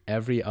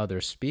every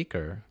other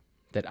speaker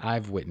that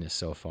I've witnessed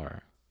so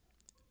far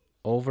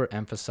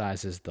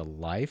overemphasizes the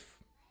life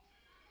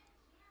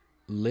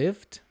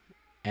lived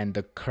and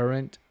the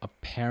current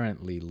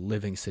apparently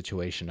living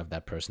situation of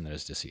that person that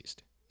is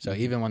deceased. So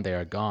even when they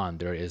are gone,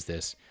 there is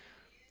this,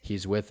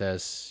 he's with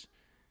us,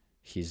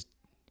 he's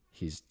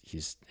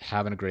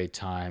having a great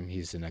time,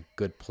 he's in a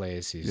good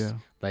place, he's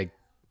like,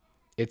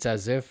 it's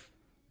as if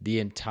the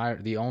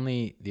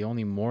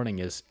only mourning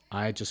is,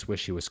 I just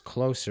wish he was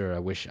closer, I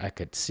wish I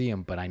could see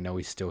him, but I know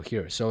he's still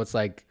here. So it's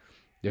like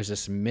there's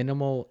this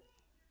minimal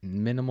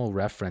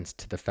reference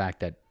to the fact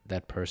that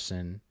that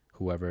person,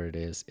 whoever it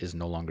is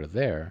no longer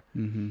there.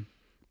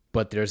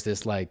 But there's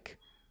this like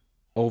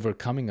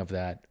overcoming of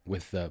that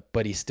with the,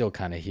 but he's still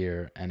kind of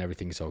here and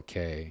everything's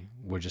okay.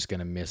 We're just going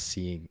to miss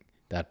seeing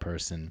that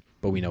person,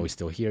 but we know he's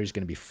still here. He's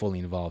going to be fully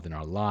involved in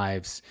our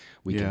lives.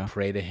 We can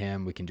pray to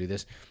him. We can do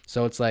this.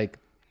 So it's like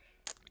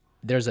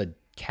there's a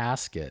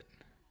casket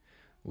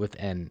with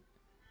a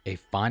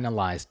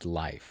finalized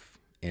life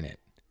in it.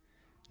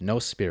 No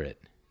spirit,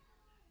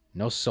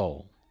 no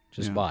soul,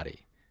 just body.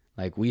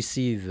 Like we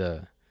see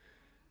the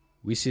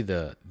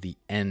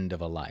end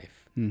of a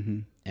life,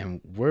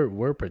 and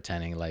we're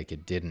pretending like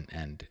it didn't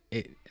end.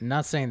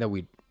 Not saying that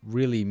we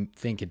really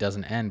think it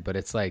doesn't end, but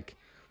it's like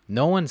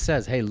no one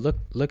says, "Hey,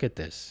 look at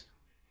this.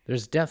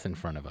 There's death in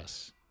front of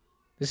us.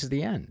 This is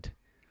the end."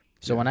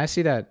 So when I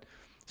see that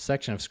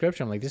section of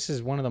scripture, I'm like, this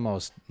is one of the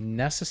most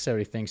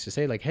necessary things to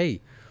say. Like, hey,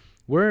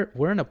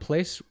 we're in a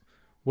place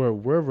where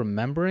we're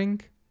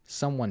remembering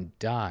someone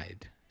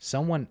died,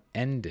 someone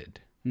ended,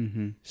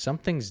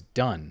 something's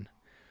done.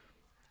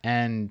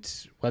 And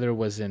whether it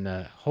was in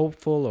a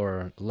hopeful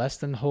or less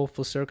than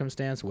hopeful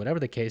circumstance, whatever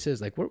the case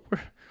is, like we're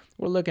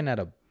looking at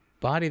a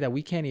body that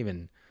we can't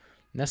even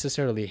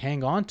necessarily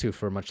hang on to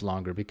for much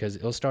longer because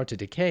it'll start to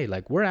decay.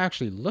 Like we're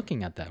actually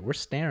looking at that. We're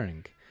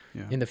staring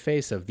in the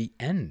face of the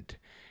end.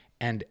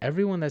 And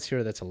everyone that's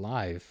here that's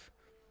alive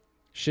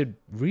should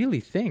really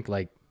think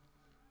like,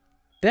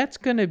 that's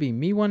going to be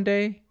me one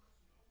day,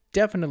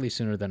 definitely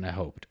sooner than I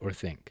hoped or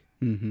think.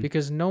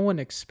 Because no one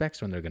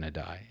expects when they're going to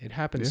die. It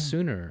happens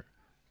sooner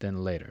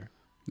than later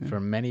for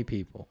many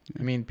people.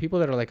 I mean, people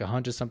that are like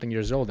 100-something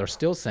years old are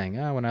still saying,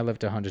 when I live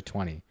to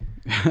 120.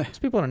 Those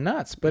people are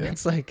nuts. But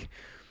it's like,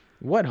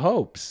 what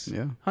hopes?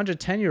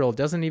 110-year-old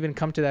doesn't even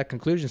come to that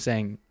conclusion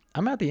saying,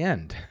 I'm at the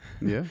end.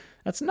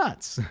 That's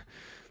nuts.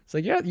 It's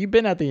like, you've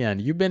been at the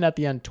end. You've been at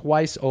the end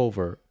twice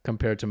over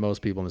compared to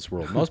most people in this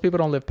world. Most people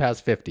don't live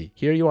past 50.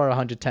 Here you are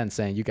 110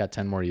 saying you got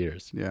 10 more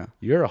years.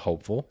 You're a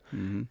hopeful.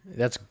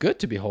 That's good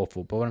to be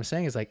hopeful. But what I'm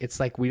saying is like, it's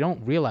like we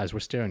don't realize we're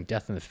staring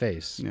death in the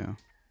face.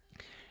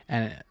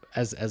 And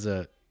as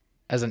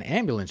an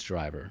ambulance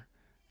driver,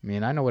 I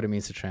mean, I know what it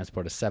means to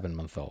transport a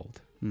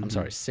 7-month-old. I'm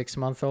sorry,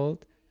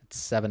 6-month-old at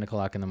 7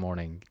 o'clock in the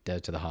morning,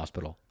 dead to the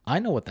hospital. I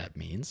know what that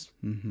means.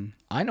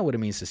 I know what it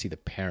means to see the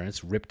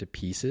parents ripped to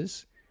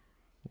pieces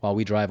while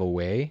we drive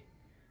away.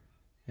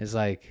 It's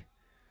like,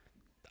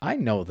 I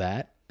know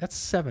that. That's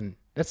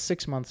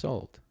 6 months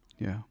old.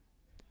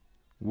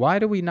 Why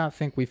do we not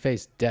think we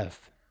face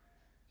death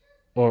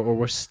or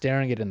we're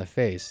staring it in the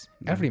face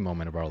every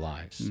moment of our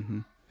lives?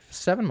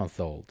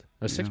 7-month-old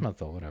or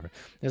 6-month-old, whatever.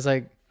 It's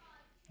like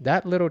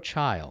that little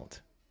child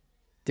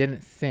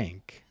didn't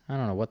think, I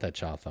don't know what that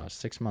child thought.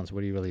 6 months,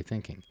 what are you really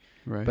thinking?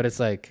 But it's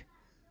like,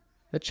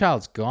 that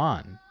child's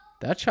gone.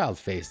 That child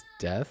faced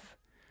death.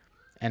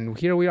 And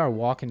here we are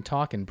walking,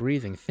 talking,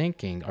 breathing,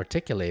 thinking,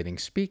 articulating,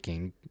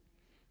 speaking,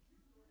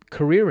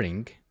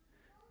 careering.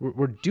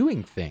 We're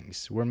doing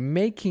things. We're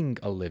making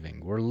a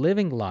living. We're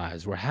living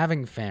lives. We're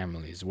having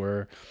families.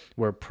 We're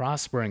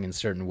prospering in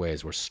certain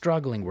ways. We're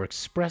struggling. We're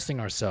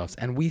expressing ourselves.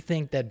 And we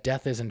think that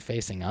death isn't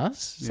facing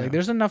us. It's like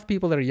there's enough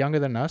people that are younger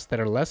than us that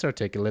are less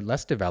articulate,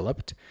 less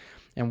developed.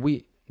 And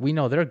we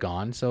know they're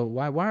gone. So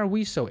why are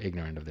we so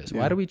ignorant of this?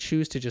 Why do we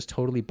choose to just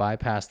totally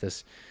bypass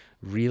this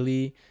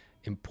really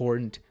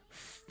important,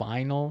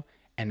 final,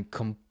 and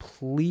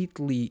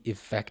completely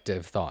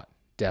effective thought?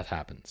 Death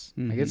happens.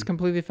 Like it's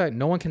completely effective.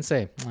 No one can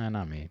say,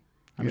 not me.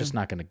 I'm just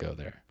not going to go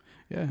there.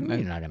 You're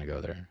not going to go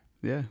there.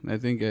 I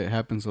think it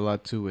happens a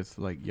lot too with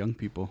like young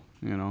people.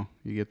 You know,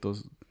 you get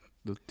the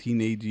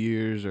teenage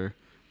years or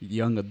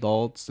young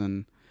adults,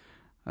 and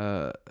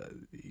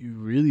you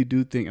really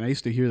do think. And I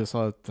used to hear this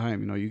all the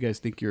time. You know, you guys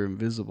think you're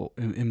invincible.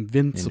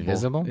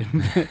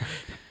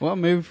 Well,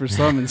 maybe for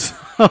some in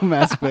some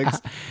aspects.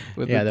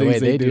 With the way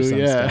they do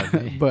some stuff.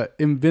 But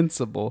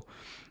invincible,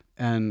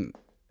 and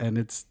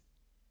it's.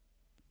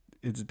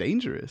 it's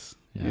dangerous,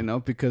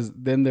 because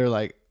then they're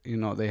like,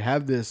 they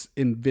have this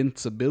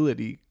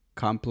invincibility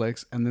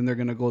complex, and then they're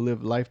going to go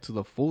live life to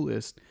the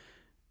fullest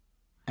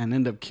and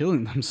end up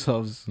killing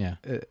themselves. Yeah.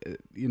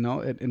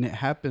 And it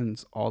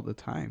happens all the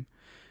time.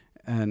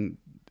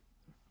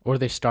 Or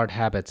they start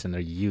habits in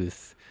their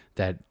youth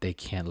that they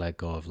can't let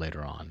go of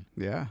later on.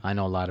 Yeah. I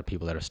know a lot of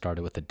people that are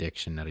started with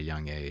addiction at a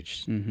young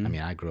age. Mm-hmm. I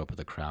mean, I grew up with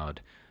a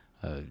crowd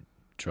of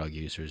drug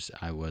users.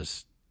 I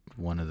was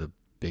one of the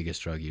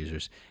biggest drug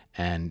users.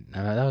 And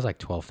that was like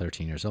 12,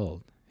 13 years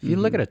old. If you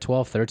look at a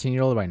 12,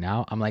 13-year-old right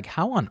now, I'm like,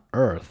 how on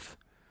earth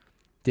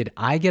did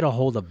I get a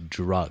hold of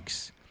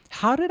drugs?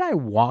 How did I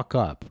walk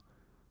up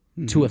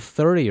to a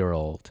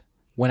 30-year-old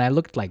when I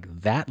looked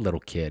like that little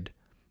kid,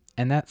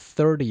 and that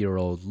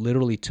 30-year-old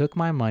literally took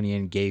my money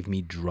and gave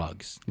me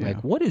drugs? Yeah.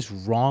 Like, what is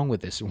wrong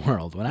with this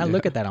world? When I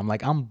look at that, I'm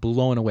like, I'm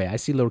blown away. I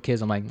see little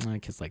kids, I'm like,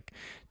 that kid's like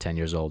 10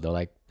 years old. They're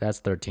like, that's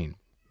 13.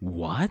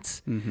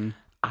 What? Mm-hmm.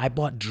 I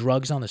bought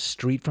drugs on the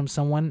street from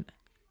someone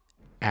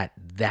at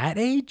that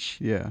age?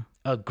 Yeah.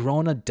 A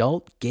grown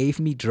adult gave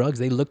me drugs.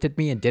 They looked at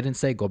me and didn't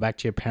say, go back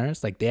to your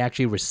parents. Like, they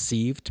actually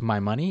received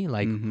my money.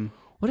 Like,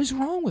 what is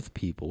wrong with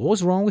people? What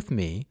was wrong with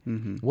me?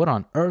 What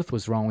on earth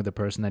was wrong with the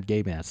person that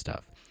gave me that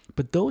stuff?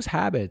 But those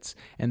habits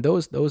and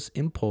those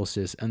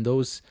impulses and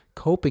those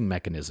coping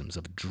mechanisms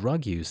of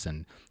drug use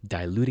and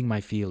diluting my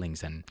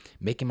feelings and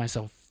making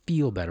myself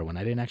feel better when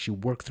I didn't actually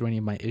work through any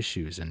of my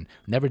issues and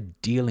never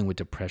dealing with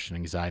depression,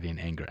 anxiety, and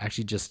anger,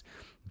 actually just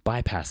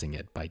bypassing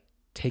it by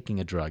taking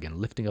a drug and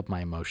lifting up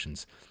my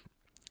emotions,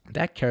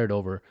 that carried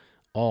over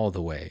all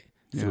the way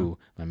through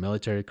my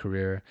military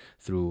career,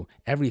 through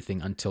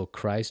everything until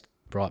Christ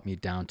brought me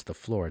down to the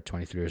floor at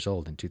 23 years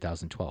old in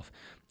 2012.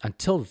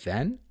 Until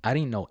then, I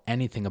didn't know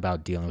anything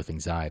about dealing with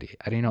anxiety.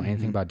 I didn't know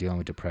anything about dealing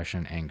with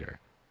depression and anger.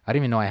 I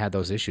didn't even know I had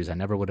those issues. I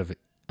never would have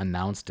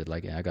announced it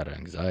like, I got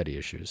anxiety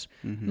issues.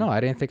 No, I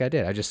didn't think I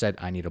did. I just said,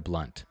 I need a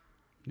blunt.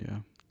 Yeah.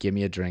 Give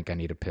me a drink. I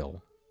need a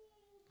pill.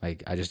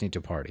 Like, I just need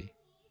to party.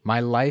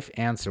 My life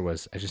answer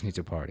was, I just need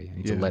to party. I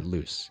need to let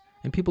loose.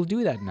 And people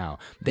do that now.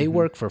 They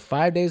work for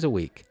 5 days a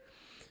week.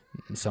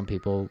 Some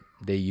people,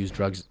 they use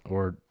drugs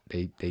or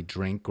they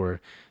drink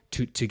or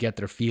to get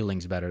their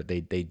feelings better.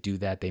 They do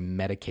that. They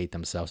medicate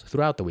themselves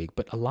throughout the week.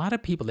 But a lot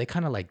of people, they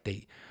kind of like,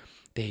 they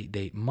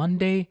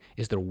Monday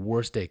is their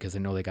worst day because they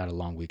know they got a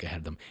long week ahead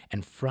of them.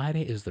 And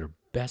Friday is their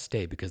best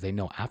day because they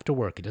know after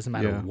work, it doesn't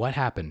matter what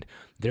happened.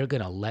 They're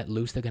going to let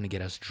loose. They're going to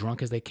get as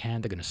drunk as they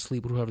can. They're going to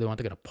sleep with whoever they want.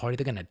 They're going to party.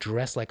 They're going to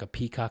dress like a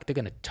peacock. They're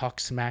going to talk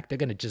smack. They're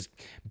going to just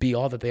be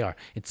all that they are.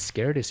 It's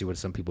scary to see what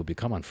some people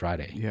become on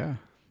Friday. Yeah.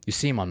 You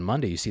see them on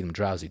Monday, you see them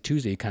drowsy.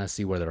 Tuesday, you kind of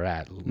see where they're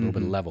at, a little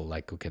bit level,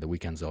 like, okay, the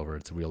weekend's over,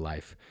 it's real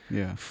life.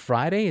 Yeah.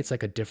 Friday, it's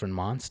like a different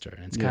monster,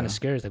 and it's kind of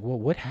scary. It's like, well,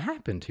 what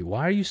happened to you?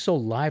 Why are you so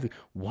lively?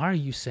 Why are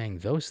you saying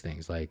those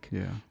things? Like,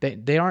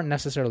 they aren't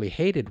necessarily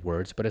hated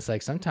words, but it's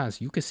like sometimes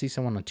you could see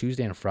someone on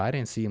Tuesday and Friday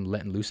and see them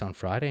letting loose on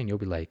Friday, and you'll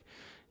be like,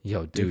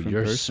 yo, dude, different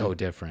you're person. So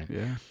different.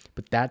 Yeah.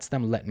 But that's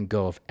them letting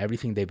go of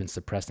everything they've been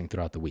suppressing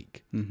throughout the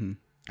week. And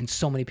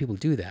so many people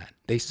do that.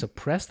 They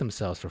suppress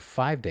themselves for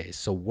 5 days,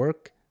 so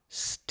work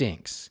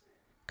stinks.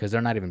 Because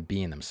they're not even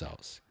being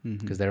themselves,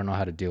 because they don't know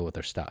how to deal with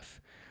their stuff.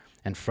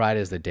 And Friday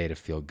is the day to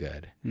feel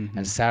good.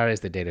 And Saturday is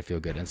the day to feel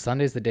good. And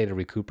Sunday is the day to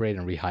recuperate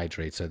and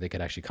rehydrate so they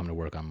could actually come to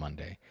work on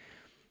Monday.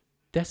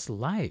 That's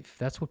life.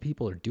 That's what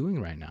people are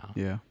doing right now.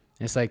 Yeah. And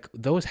it's like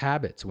those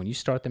habits, when you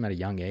start them at a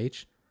young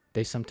age,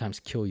 they sometimes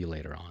kill you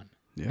later on.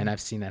 Yeah. And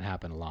I've seen that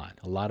happen a lot.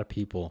 A lot of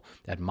people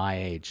at my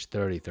age,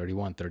 30,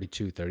 31,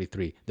 32,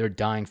 33, they're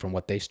dying from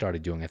what they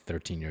started doing at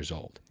 13 years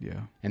old.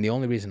 Yeah. And the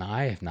only reason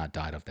I have not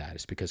died of that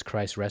is because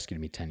Christ rescued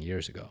me 10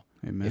 years ago.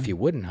 Amen. If he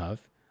wouldn't have,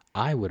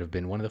 I would have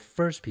been one of the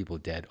first people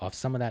dead off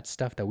some of that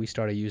stuff that we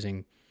started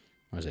using,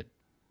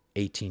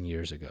 18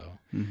 years ago.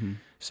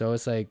 So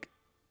it's like,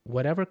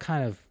 whatever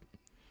kind of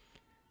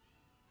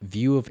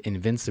view of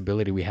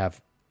invincibility we have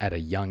at a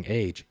young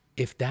age,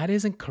 if that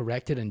isn't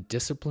corrected and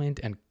disciplined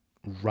and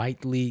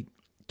rightly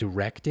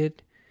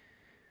directed,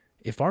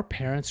 if our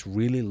parents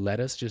really let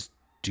us just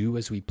do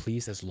as we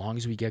please, as long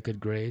as we get good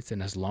grades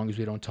and as long as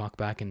we don't talk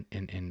back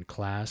in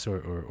class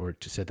or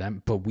to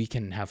them, but we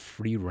can have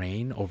free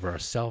reign over our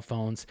cell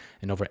phones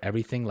and over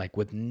everything, like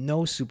with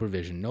no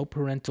supervision, no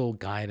parental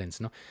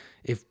guidance,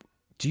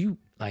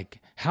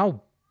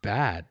 how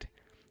bad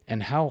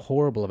and how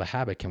horrible of a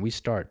habit can we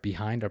start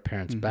behind our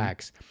parents'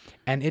 backs?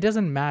 And it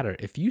doesn't matter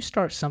if you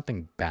start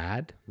something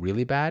bad,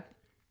 really bad,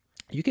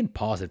 you can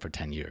pause it for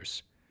 10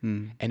 years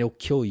and it'll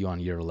kill you on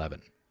year 11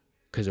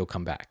 because it'll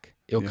come back.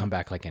 It'll come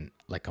back like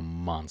a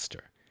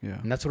monster. Yeah.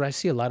 And that's what I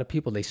see. A lot of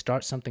people, they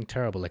start something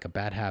terrible, like a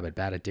bad habit,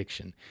 bad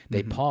addiction.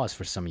 They pause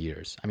for some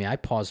years. I mean, I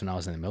paused when I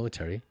was in the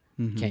military.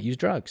 Can't use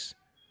drugs.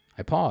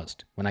 I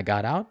paused. When I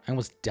got out, I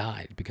almost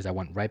died because I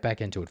went right back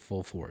into it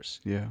full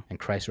force. Yeah. And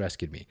Christ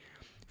rescued me.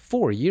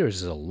 4 years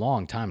is a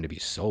long time to be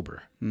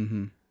sober.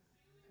 And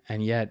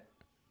yet,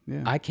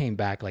 I came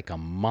back like a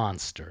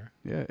monster.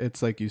 Yeah,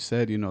 it's like you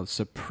said,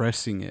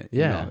 suppressing it.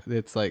 Yeah.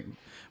 It's like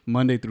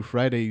Monday through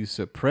Friday, you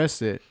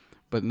suppress it,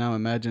 But now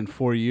imagine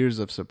 4 years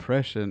of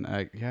suppression.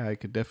 I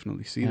could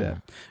definitely see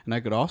that. And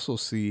I could also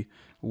see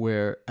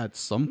where at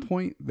some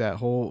point that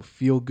whole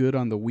feel good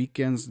on the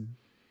weekends,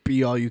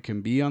 be all you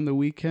can be on the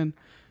weekend,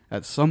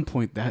 at some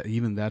point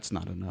that's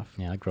not enough.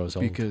 Yeah, it grows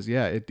old. Because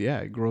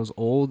it grows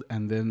old,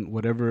 and then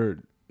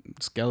whatever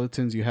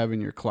skeletons you have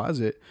in your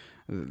closet,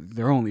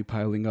 they're only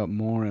piling up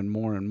more and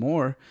more and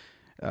more.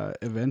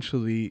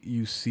 Eventually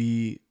you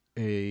see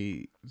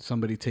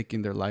somebody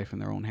taking their life in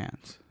their own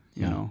hands.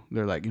 You know,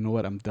 they're like, you know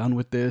what, I'm done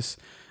with this.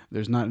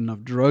 There's not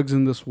enough drugs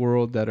in this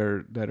world that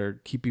are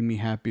keeping me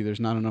happy. There's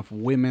not enough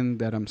women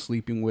that I'm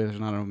sleeping with. There's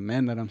not enough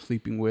men that I'm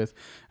sleeping with.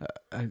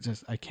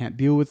 I can't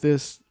deal with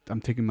this.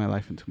 I'm taking my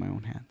life into my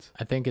own hands.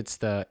 I think it's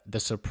the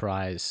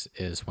surprise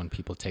is when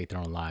people take their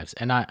own lives.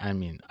 And I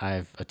mean,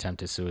 I've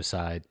attempted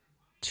suicide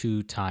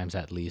 2 times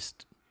at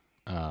least,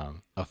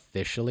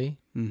 officially.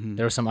 Mm-hmm.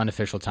 There were some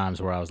unofficial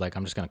times where I was like,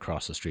 I'm just going to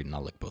cross the street and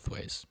I'll look both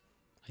ways.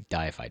 Like,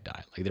 die if I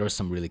die. Like, there were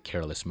some really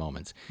careless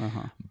moments.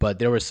 But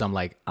there were some,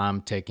 like,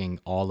 I'm taking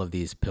all of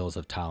these pills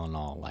of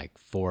Tylenol, like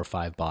 4 or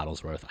 5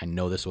 bottles worth. I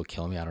know this will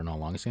kill me. I don't know how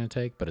long it's going to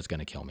take, but it's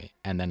going to kill me.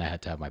 And then I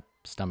had to have my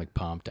stomach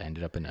pumped. I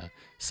ended up in a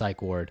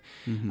psych ward.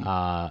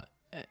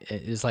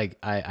 It's like,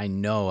 I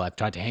know I've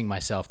tried to hang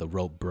myself. The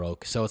rope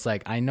broke. So it's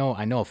like, I know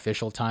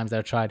official times that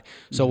I tried.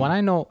 So when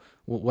I know,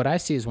 what I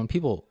see is when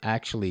people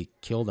actually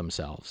kill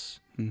themselves,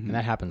 and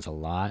that happens a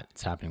lot.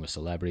 It's happening with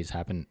celebrities.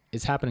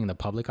 It's happening in the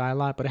public eye a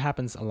lot, but it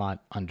happens a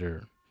lot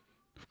under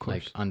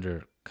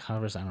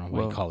covers. I don't know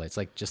what you call it. It's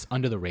like just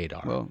under the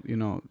radar. Well, you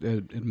know,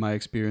 in my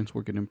experience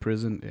working in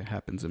prison, it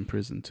happens in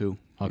prison too.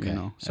 Okay, you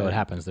know? So it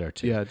happens there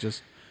too. Yeah,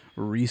 just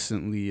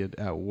recently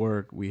at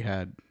work, we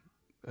had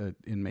an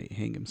inmate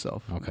hang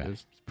himself. Okay.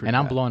 And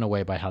I'm blown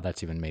away by how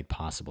that's even made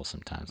possible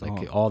sometimes.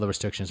 Like all the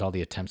restrictions, all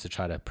the attempts to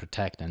try to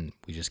protect, and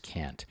we just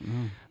can't.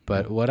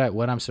 But what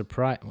I'm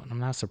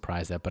not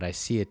surprised at, but I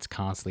see it's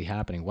constantly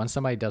happening. When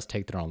somebody does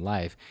take their own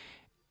life,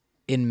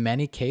 in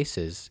many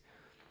cases,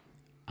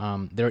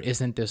 there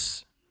isn't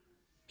this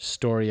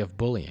story of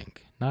bullying.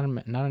 Not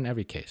in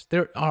every case.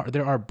 There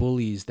are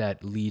bullies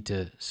that lead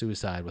to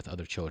suicide with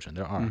other children.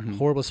 There are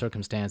horrible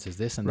circumstances,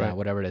 this and that,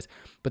 whatever it is.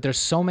 But there's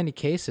so many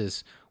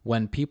cases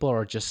when people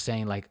are just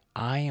saying, like,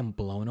 I am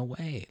blown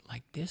away.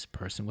 Like, this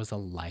person was the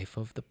life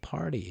of the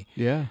party.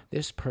 Yeah.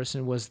 This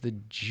person was the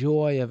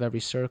joy of every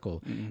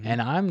circle.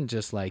 And I'm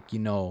just like, you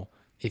know,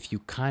 if you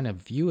kind of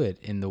view it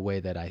in the way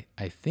that I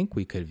think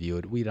we could view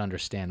it, we'd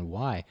understand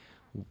why.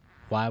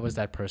 Why was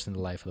that person the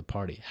life of the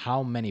party?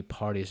 How many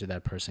parties did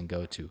that person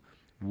go to?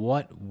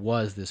 What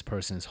was this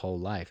person's whole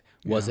life?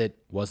 Was it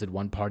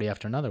one party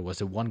after another?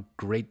 Was it one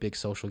great big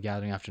social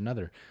gathering after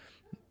another?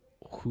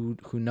 Who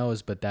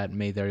knows? But that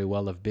may very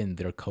well have been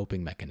their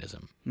coping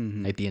mechanism.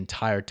 Like, the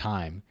entire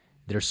time,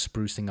 they're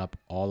sprucing up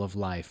all of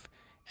life,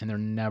 and they're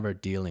never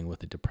dealing with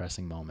the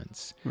depressing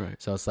moments. Right.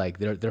 So it's like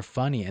they're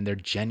funny, and they're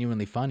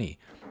genuinely funny,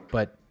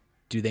 but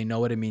do they know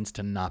what it means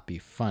to not be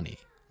funny?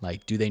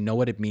 Like, do they know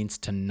what it means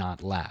to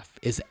not laugh?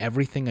 Is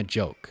everything a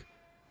joke?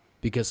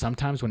 Because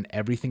sometimes when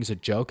everything's a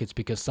joke, it's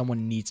because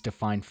someone needs to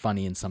find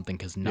funny in something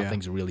because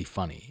nothing's really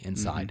funny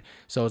inside.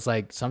 So it's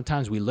like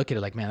sometimes we look at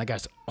it like, man, that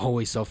guy's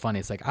always so funny.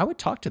 It's like, I would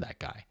talk to that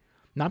guy.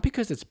 Not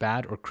because it's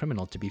bad or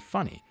criminal to be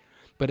funny,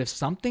 but if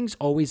something's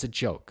always a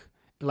joke,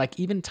 like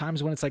even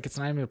times when it's like, it's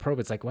not even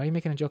appropriate, it's like, why are you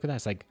making a joke of that?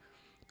 It's like,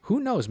 who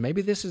knows?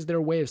 Maybe this is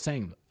their way of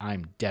saying,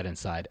 I'm dead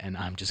inside and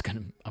I'm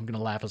going to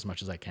laugh as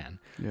much as I can.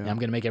 Yeah. And I'm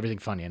going to make everything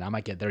funny, and I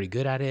might get very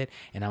good at it,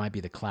 and I might be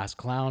the class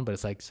clown, but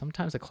it's like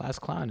sometimes the class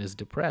clown is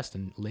depressed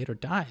and later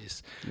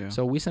dies. Yeah.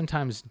 So we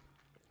sometimes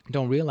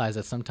don't realize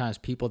that sometimes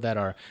people that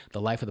are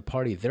the life of the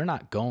party, they're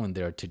not going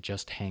there to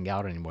just hang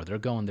out anymore. They're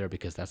going there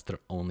because that's their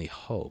only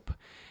hope.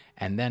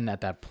 And then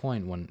at that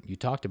point, when you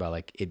talked about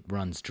like it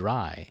runs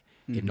dry,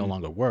 it no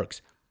longer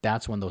works.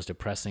 That's when those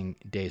depressing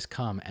days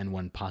come, and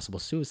when possible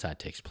suicide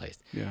takes place.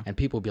 Yeah. And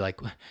people will be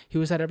like, he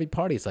was at every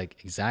party. It's like,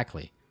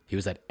 exactly. He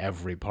was at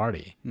every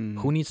party.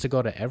 Who needs to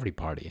go to every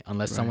party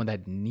unless someone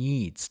that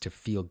needs to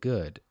feel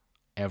good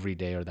every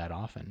day or that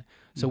often?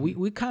 So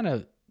we kind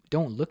of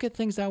don't look at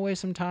things that way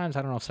sometimes.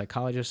 I don't know if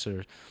psychologists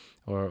or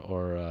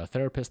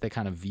therapists, they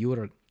kind of view it,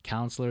 or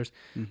counselors,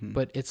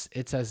 but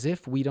it's as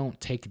if we don't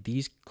take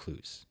these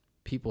clues.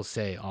 People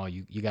say, oh,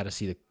 you got to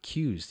see the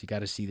cues. You got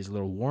to see these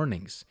little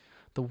warnings.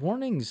 The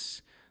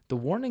warnings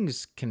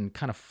can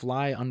kind of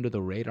fly under the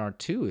radar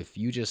too. If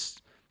you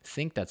just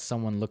think that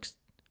someone looks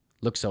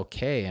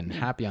okay and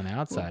happy on the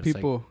outside.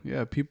 Well,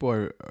 people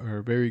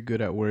are very good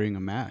at wearing a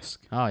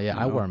mask. Oh yeah,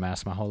 I wore a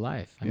mask my whole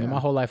life. I mean,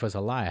 my whole life was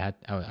a lie.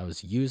 I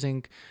was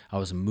using, I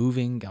was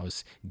moving, I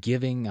was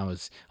giving, I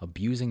was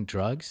abusing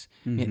drugs.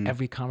 I mean,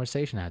 every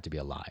conversation had to be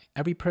a lie.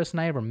 Every person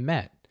I ever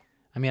met.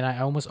 I mean, I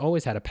almost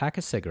always had a pack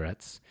of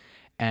cigarettes,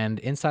 and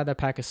inside that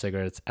pack of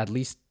cigarettes, at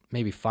least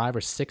maybe 5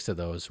 or 6 of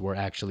those were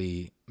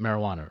actually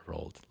marijuana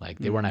rolled. Like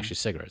they weren't actually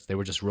cigarettes. They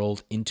were just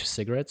rolled into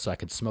cigarettes so I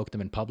could smoke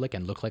them in public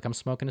and look like I'm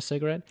smoking a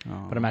cigarette,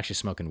 but I'm actually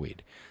smoking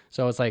weed.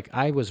 So it's like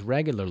I was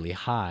regularly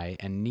high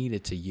and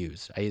needed to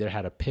use. I either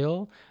had a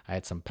pill, I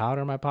had some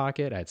powder in my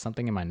pocket, I had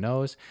something in my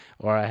nose,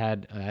 or I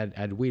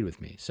had weed with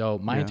me. So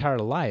my entire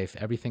life,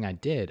 everything I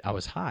did, I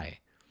was high.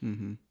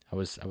 Mm-hmm. I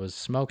was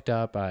smoked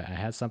up. I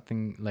had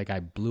something, like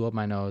I blew up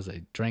my nose.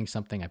 I drank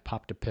something. I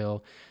popped a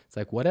pill. It's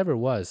like whatever it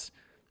was,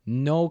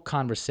 no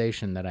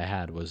conversation that I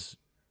had was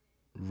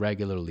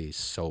regularly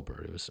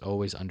sober. It was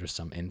always under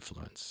some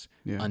influence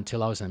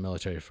until I was in the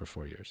military for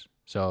 4 years.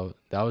 So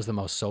that was the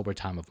most sober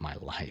time of my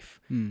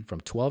life. From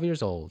 12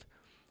 years old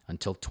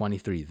until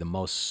 23, the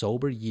most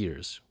sober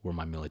years were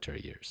my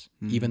military years,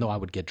 even though I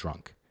would get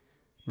drunk.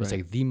 It was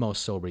like the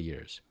most sober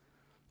years.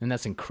 And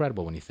that's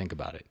incredible when you think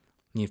about it.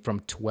 From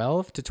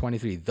 12 to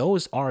 23,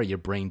 those are your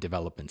brain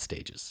development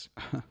stages.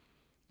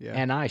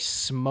 And I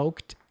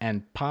smoked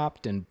and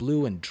popped and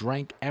blew and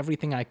drank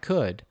everything I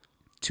could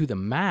to the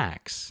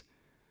max.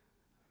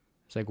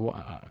 It's like,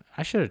 well,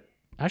 I should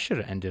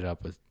have ended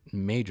up with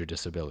major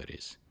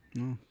disabilities.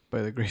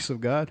 By the grace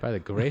of God. By the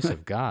grace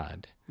of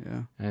God.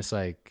 Yeah. And it's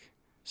like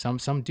some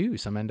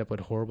end up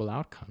with horrible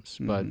outcomes.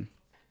 But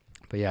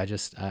yeah,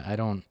 I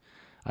don't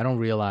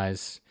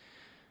realize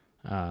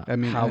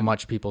how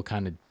much people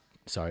kind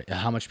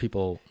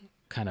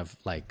of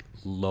like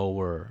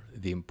lower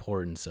the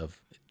importance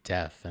of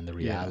death and the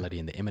reality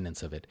and the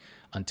imminence of it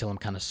until I'm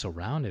kind of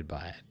surrounded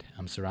by it.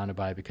 I'm surrounded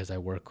by it because I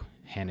work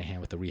hand in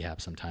hand with the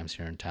rehab sometimes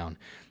here in town.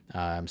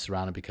 I'm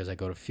surrounded because I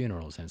go to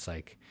funerals, and it's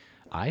like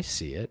I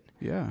see it.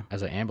 Yeah.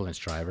 As an ambulance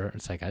driver,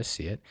 it's like I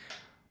see it.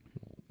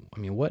 I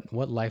mean,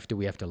 what life do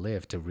we have to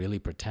live to really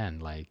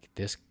pretend like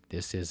this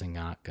is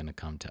not going to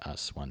come to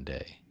us one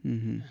day?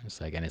 Mm-hmm. It's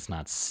like, and it's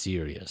not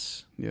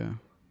serious. Yeah.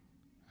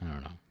 I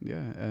don't know.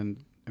 Yeah, and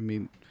I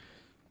mean,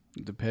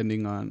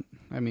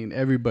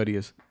 everybody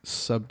is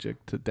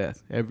subject to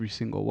death. Every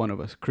single one of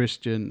us,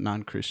 Christian,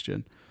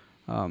 non-Christian,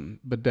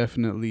 but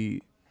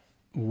definitely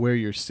where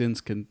your sins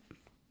can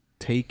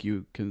take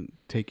you to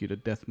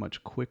death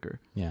much quicker.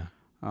 Yeah.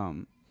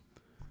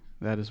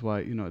 That is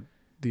why,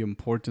 the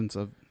importance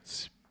of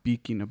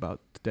speaking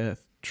about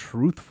death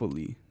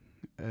truthfully.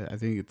 I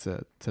think it's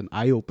an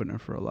eye opener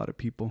for a lot of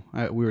people.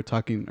 We were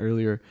talking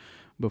earlier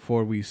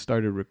before we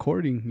started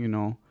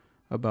recording,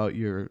 about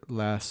your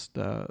last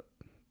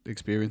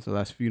experience, the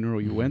last funeral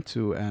you went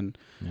to, and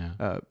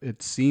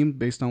it seemed,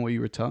 based on what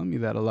you were telling me,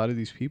 that a lot of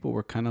these people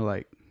were kind of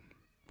like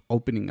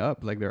opening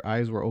up, like their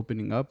eyes were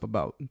opening up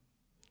about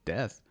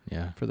death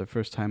for the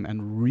first time,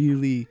 and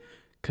really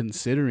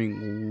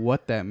considering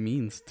what that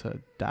means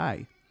to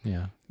die.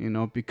 Yeah.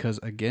 Because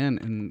again,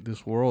 in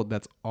this world,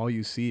 that's all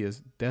you see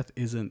is death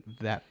isn't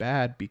that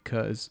bad,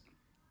 because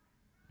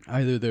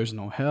either there's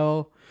no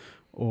hell,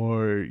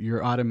 or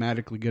you're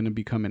automatically going to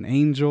become an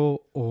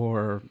angel,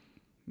 or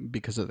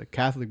because of the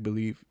Catholic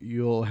belief,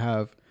 you'll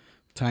have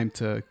time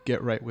to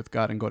get right with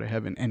God and go to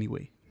heaven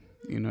anyway.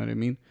 You know what I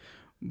mean?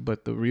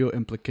 But the real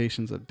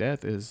implications of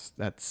death is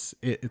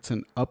it's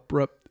an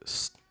abrupt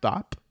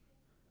stop.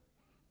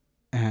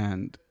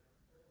 And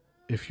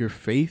if your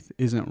faith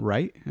isn't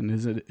right and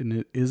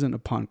it isn't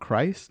upon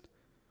Christ,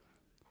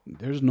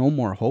 there's no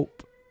more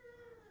hope.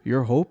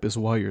 Your hope is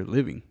while you're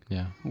living.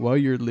 Yeah. While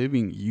you're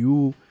living,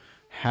 you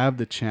have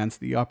the chance,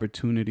 the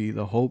opportunity,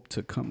 the hope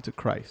to come to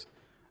Christ.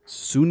 As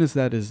soon as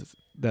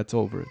that's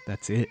over,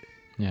 that's it.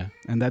 Yeah.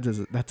 And that's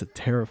a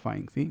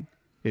terrifying thing.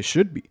 It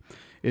should be.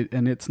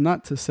 And it's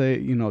not to say,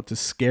 to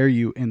scare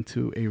you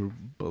into a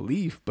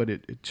belief, but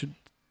it should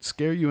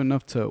scare you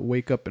enough to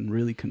wake up and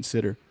really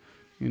consider,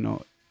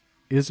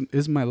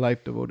 is my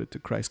life devoted to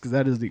Christ? Because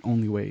that is the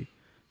only way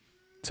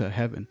to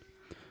heaven.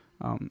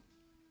 I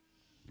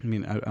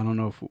don't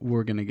know if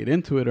we're going to get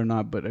into it or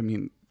not, but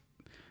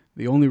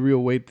the only real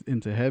way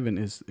into heaven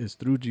is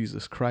through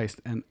Jesus Christ.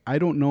 And I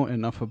don't know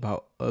enough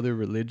about other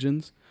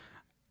religions.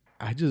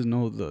 I just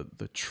know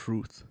the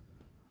truth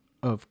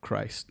of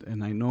Christ.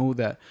 And I know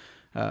that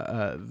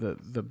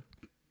the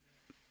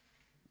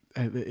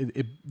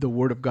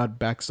word of God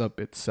backs up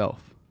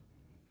itself.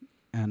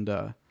 And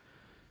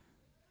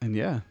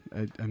yeah,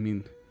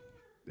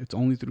 it's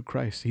only through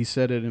Christ. He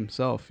said it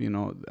himself,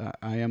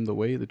 I am the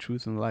way, the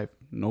truth, and the life.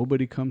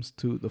 Nobody comes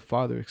to the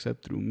Father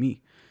except through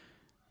me.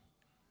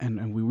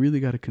 And we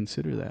really got to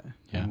consider that.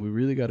 Yeah. And we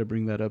really got to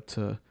bring that up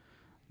to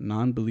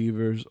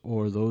non-believers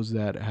or those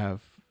that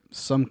have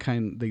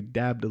they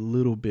dabbed a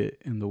little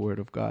bit in the Word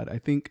of God. I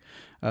think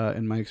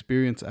in my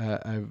experience,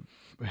 I've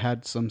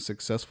had some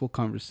successful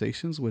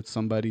conversations with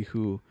somebody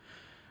who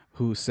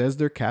says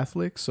they're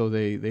Catholic, so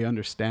they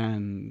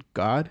understand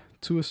God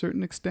to a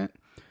certain extent,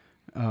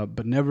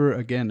 but never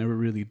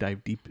really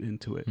dive deep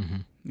into it,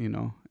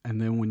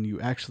 And then when you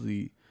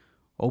actually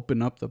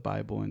open up the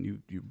Bible and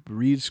you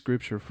read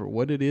Scripture for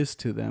what it is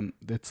to them,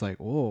 it's like,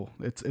 oh,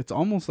 it's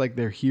almost like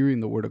they're hearing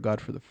the Word of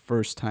God for the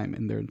first time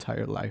in their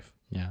entire life.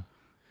 Yeah.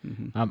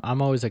 Mm-hmm.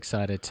 I'm always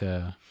excited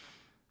to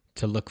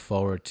look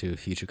forward to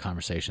future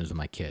conversations with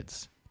my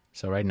kids.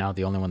 So right now,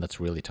 the only one that's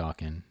really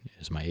talking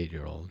is my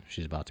 8-year-old.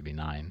 She's about to be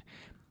 9.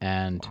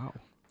 And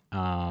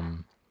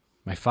my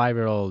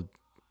 5-year-old,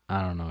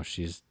 I don't know,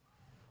 she's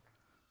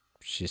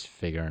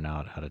figuring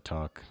out how to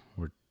talk.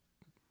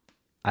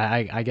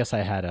 I guess I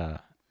had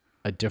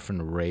a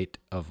different rate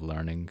of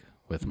learning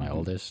with my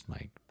oldest.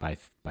 Like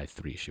by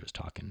 3, she was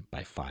talking.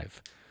 By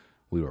 5,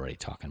 we were already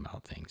talking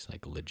about things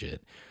like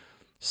legit.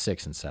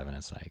 6 and 7,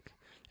 it's like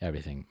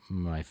everything.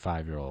 My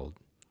 4-year-old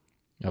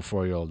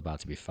about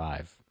to be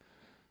 5,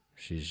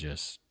 she's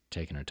just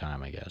taking her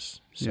time, I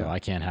guess. So I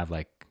can't have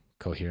like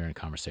coherent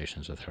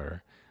conversations with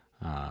her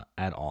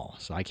at all.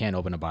 So I can't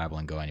open a Bible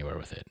and go anywhere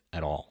with it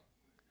at all.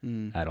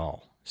 At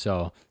all.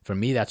 So for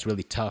me, that's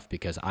really tough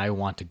because I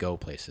want to go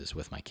places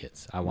with my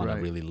kids. I want to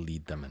really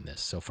lead them in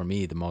this. So for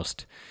me, the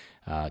most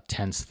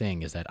tense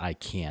thing is that I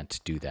can't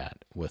do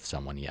that with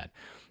someone yet.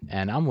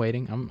 And I'm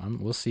waiting.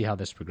 We'll see how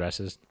this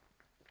progresses.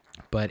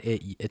 But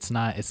it's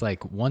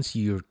like once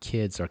your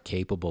kids are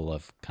capable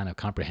of kind of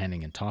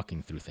comprehending and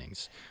talking through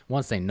things,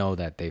 once they know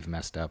that they've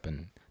messed up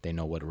and they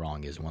know what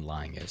wrong is and what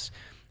lying is,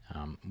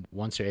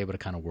 once you're able to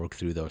kind of work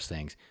through those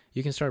things,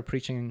 you can start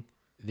preaching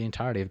the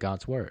entirety of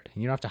God's word.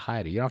 And you don't have to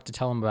hide it. You don't have to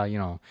tell them about,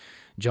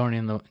 Jonah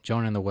and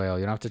the whale.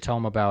 You don't have to tell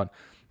them about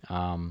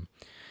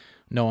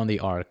Noah and the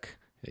ark.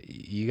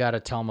 You got to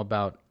tell them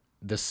about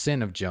the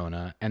sin of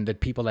Jonah and the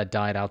people that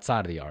died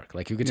outside of the ark.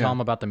 Like you could tell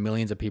them about the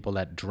millions of people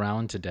that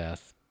drowned to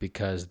death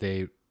because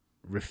they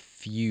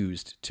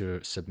refused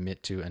to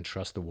submit to and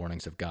trust the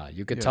warnings of God.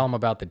 You could tell them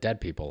about the dead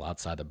people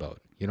outside the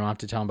boat. You don't have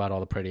to tell them about all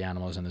the pretty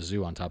animals in the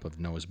zoo on top of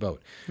Noah's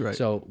boat. Right.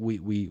 So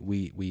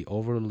we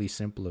overly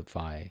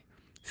simplify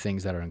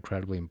things that are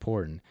incredibly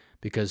important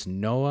because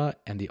Noah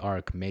and the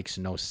ark makes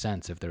no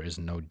sense if there is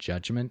no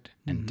judgment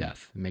and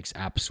death. It makes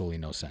absolutely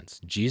no sense.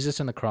 Jesus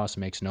and the cross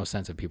makes no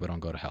sense if people don't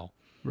go to hell.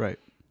 Right.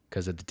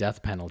 Because the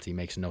death penalty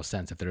makes no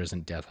sense if there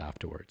isn't death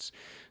afterwards.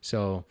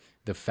 So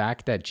the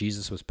fact that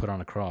Jesus was put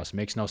on a cross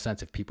makes no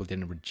sense if people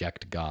didn't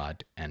reject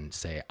God and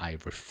say, I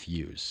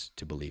refuse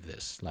to believe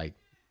this. Like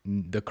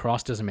the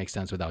cross doesn't make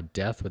sense without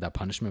death, without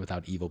punishment,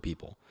 without evil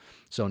people.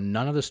 So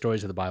none of the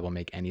stories of the Bible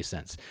make any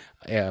sense.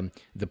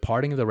 The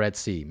parting of the Red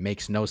Sea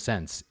makes no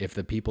sense if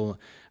the people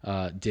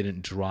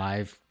didn't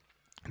drive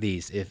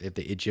if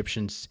the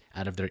Egyptians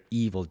out of their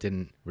evil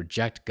didn't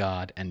reject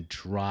God and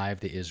drive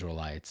the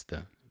Israelites,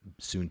 the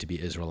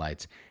soon-to-be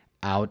Israelites,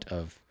 out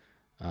of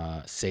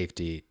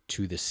safety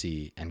to the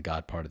sea, and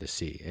God parted the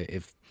sea.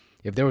 If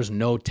there was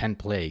no 10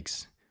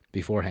 plagues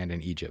beforehand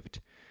in Egypt,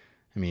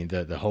 I mean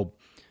the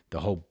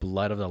whole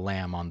blood of the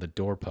lamb on the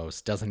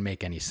doorpost doesn't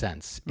make any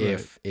sense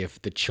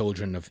if the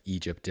children of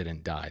Egypt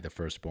didn't die, the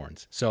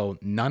firstborns. So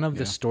none of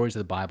the stories of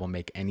the Bible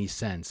make any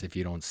sense if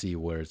you don't see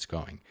where it's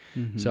going.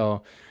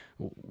 So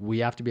we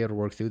have to be able to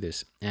work through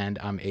this, and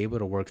I'm able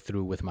to work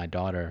through with my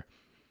daughter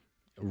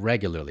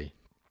regularly.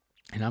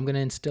 And I'm going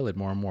to instill it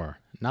more and more,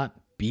 not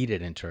beat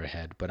it into her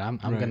head, but I'm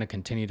going to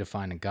continue to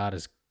find that God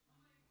is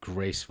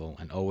graceful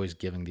and always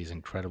giving these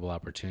incredible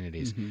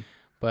opportunities.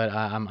 But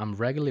I'm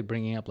regularly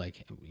bringing up,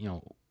 like,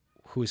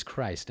 who is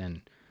Christ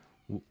and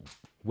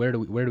where do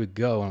we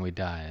go when we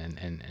die?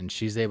 And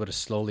she's able to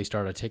slowly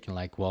start articulating,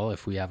 like, well,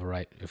 if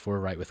we're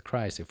right with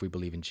Christ, if we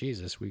believe in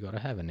Jesus, we go to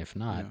heaven. If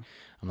not,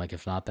 I'm like,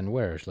 if not, then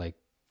where? It's like,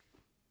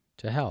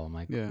 to hell. I'm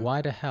like,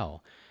 why to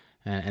hell?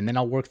 And then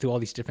I'll work through all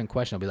these different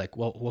questions. I'll be like,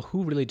 well,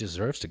 who really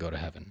deserves to go to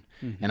heaven?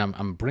 And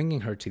I'm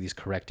bringing her to these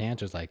correct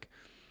answers. Like,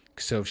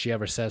 so if she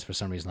ever says for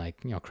some reason, like,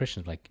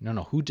 Christians, like,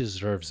 no, who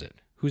deserves it?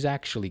 Who's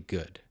actually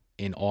good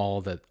in all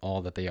that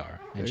they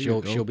are? And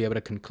she'll be able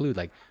to conclude,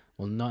 like,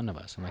 well, none of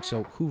us. I'm like,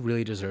 so who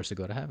really deserves to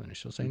go to heaven? And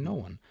she'll say, no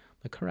one.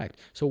 Like, correct.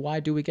 So why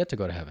do we get to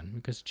go to heaven?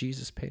 Because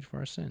Jesus paid for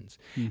our sins.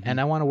 And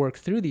I want to work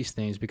through these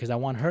things because I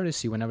want her to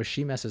see whenever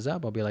she messes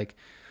up, I'll be like,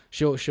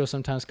 she'll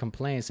sometimes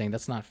complain saying,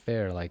 that's not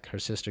fair. Like, her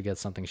sister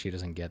gets something she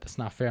doesn't get. That's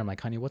not fair. I'm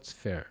like, honey, what's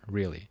fair,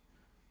 really?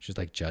 She's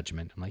like,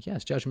 judgment. I'm like,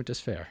 yes, judgment is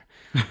fair.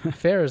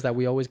 Fair is that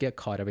we always get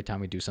caught every time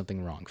we do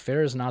something wrong.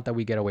 Fair is not that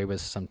we get away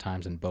with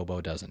sometimes and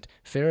Bobo doesn't.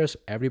 Fair is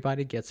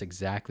everybody gets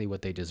exactly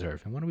what they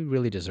deserve. And what do we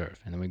really deserve?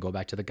 And then we go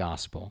back to the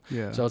gospel.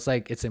 Yeah. So it's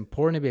like, it's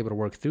important to be able to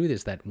work through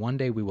this, that one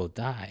day we will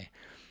die.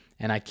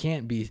 And I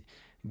can't be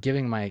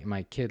giving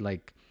my kid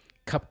like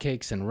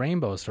cupcakes and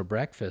rainbows for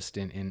breakfast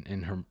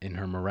in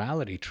her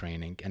morality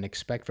training and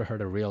expect for her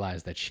to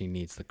realize that she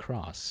needs the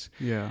cross.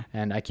 Yeah.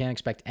 And I can't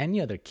expect any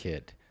other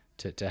kid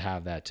to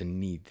have that, to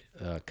need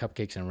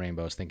cupcakes and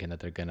rainbows, thinking that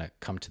they're gonna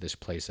come to this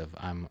place of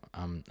I'm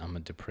a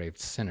depraved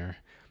sinner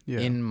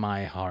in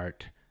my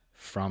heart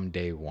from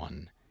day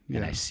one,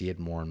 and I see it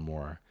more and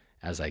more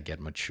as I get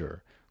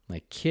mature.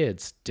 Like,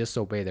 kids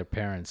disobey their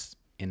parents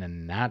in a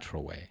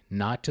natural way,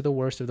 not to the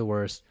worst of the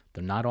worst.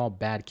 They're not all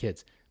bad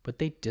kids, but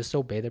they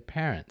disobey their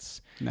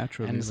parents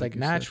naturally, and it's like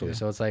naturally.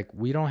 So it's like,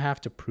 we don't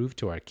have to prove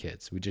to our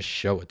kids; we just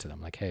show it to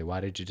them. Like, hey, why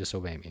did you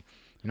disobey me?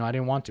 I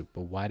didn't want to,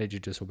 but why did you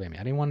disobey me?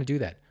 I didn't want to do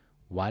that.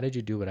 Why did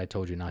you do what I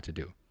told you not to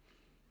do?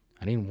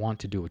 I didn't want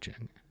to do what you...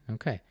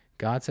 Okay.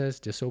 God says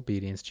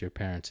disobedience to your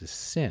parents is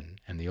sin.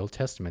 And in the Old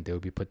Testament, they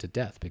would be put to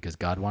death because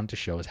God wanted to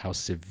show us how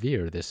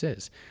severe this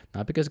is.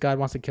 Not because God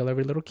wants to kill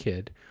every little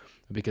kid,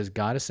 but because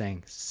God is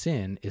saying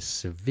sin is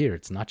severe.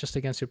 It's not just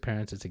against your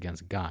parents, it's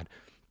against God.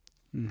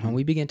 Mm-hmm. When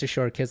we begin to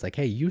show our kids like,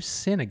 hey, you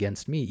sin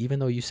against me, even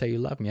though you say you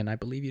love me, and I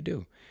believe you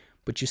do,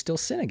 but you still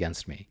sin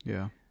against me.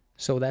 Yeah.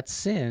 So that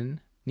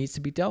sin needs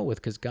to be dealt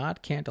with because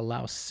God can't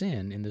allow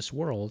sin in this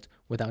world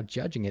without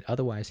judging it.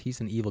 Otherwise,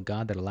 he's an evil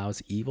God that allows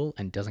evil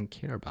and doesn't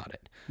care about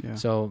it. Yeah.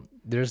 So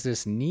there's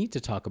this need to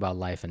talk about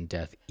life and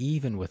death,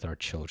 even with our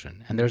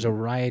children. And there's a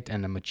right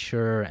and a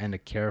mature and a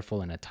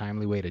careful and a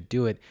timely way to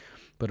do it.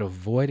 But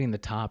avoiding the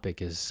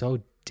topic is so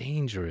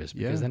dangerous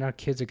because then our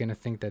kids are going to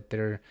think that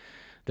they're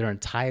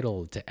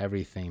entitled to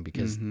everything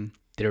because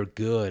they're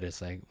good.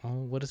 It's like,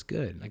 oh, what is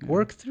good? Like,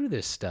 work through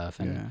this stuff.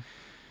 And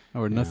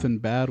or nothing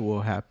bad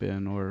will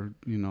happen, or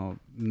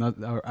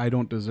or I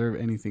don't deserve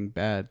anything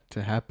bad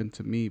to happen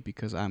to me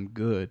because I'm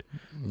good.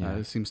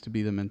 It seems to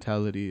be the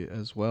mentality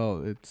as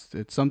well.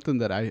 It's something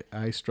that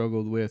I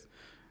struggled with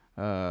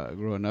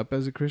growing up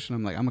as a Christian.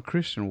 I'm like, I'm a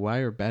Christian. Why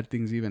are bad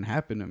things even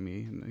happen to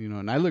me?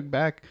 And I look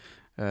back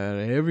at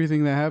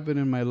everything that happened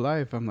in my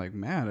life. I'm like,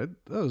 man,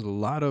 that was a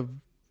lot of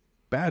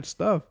bad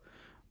stuff.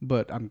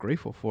 But I'm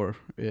grateful for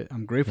it.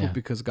 I'm grateful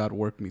because God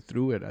worked me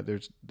through it.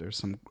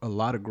 There's a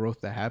lot of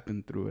growth that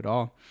happened through it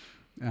all.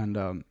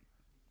 And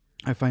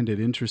I find it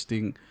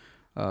interesting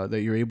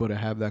that you're able to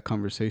have that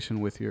conversation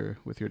with your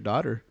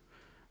daughter.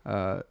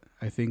 I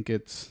think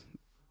it's,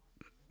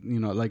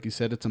 like you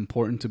said, it's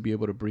important to be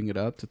able to bring it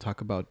up, to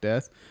talk about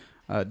death.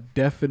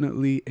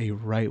 Definitely a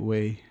right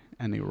way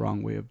and a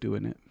wrong way of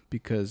doing it,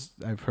 because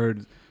I've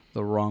heard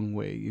the wrong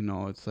way.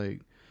 It's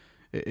like,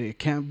 it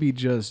can't be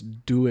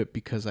just do it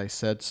because I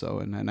said so.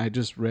 And I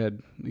just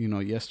read,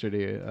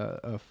 yesterday,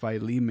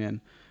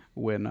 Philemon,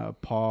 when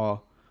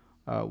Paul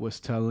was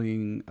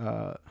telling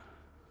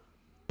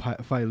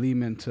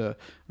Philemon to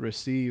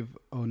receive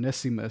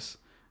Onesimus.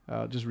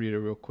 Just read it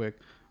real quick.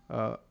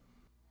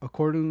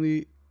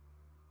 Accordingly,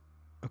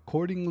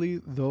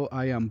 though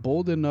I am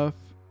bold enough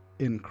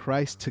in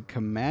Christ to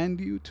command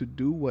you to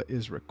do what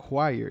is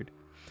required,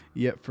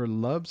 yet for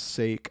love's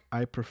sake,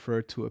 I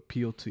prefer to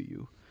appeal to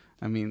you.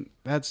 I mean,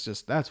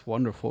 that's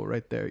wonderful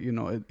right there,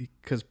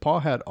 because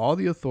Paul had all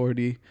the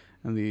authority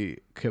and the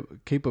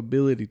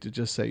capability to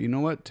just say, you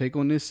know what, take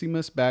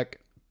Onesimus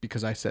back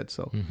because I said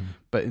so. Mm-hmm.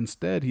 But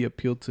instead, he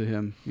appealed to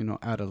him,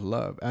 out of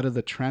love, out of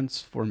the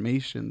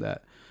transformation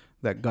that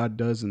God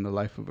does in the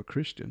life of a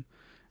Christian.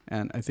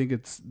 And I think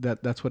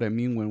that's what I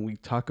mean when we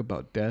talk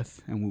about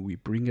death and when we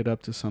bring it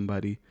up to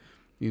somebody.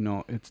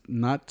 It's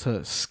not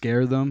to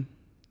scare them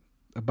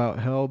about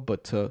hell,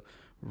 but to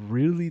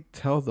really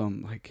tell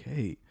them like,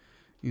 hey,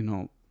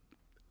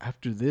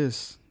 after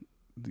this,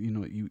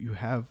 you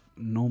have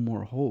no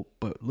more hope,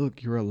 but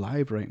look, you're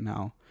alive right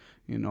now,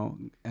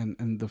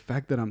 and the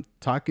fact that I'm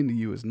talking to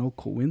you is no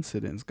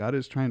coincidence. God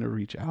is trying to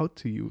reach out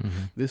to you.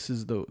 Mm-hmm. This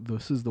is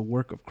the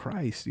work of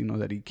Christ,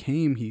 that he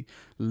came, he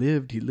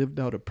lived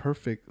out a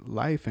perfect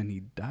life, and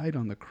he died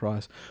on the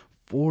cross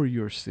for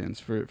your sins,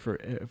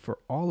 for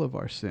all of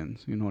our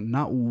sins.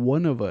 Not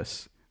one of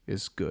us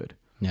is good.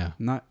 Yeah.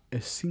 Not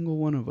a single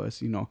one of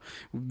us.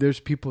 There's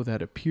people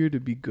that appear to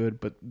be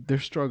good, but they're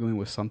struggling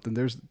with something.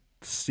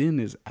 Sin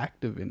is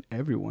active in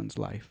everyone's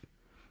life,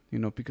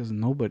 because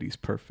nobody's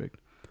perfect.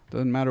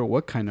 Doesn't matter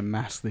what kind of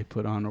mask they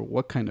put on or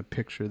what kind of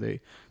picture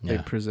they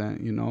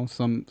present.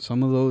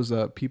 Some of those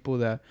people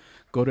that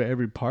go to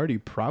every party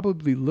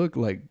probably look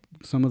like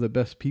some of the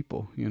best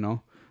people.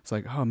 It's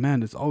like, oh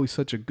man, it's always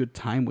such a good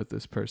time with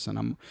this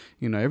person.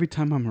 Every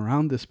time I'm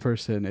around this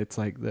person, it's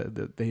like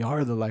they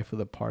are the life of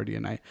the party,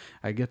 and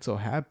I get so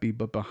happy.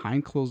 But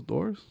behind closed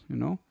doors,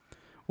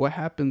 what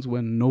happens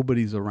when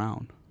nobody's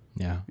around?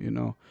 Yeah.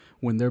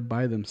 When they're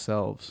by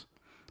themselves,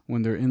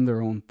 when they're in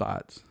their own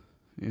thoughts,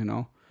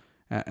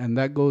 and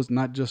that goes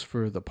not just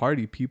for the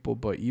party people,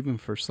 but even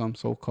for some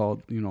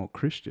so-called,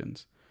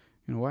 Christians.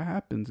 What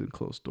happens in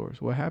closed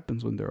doors? What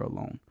happens when they're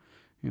alone?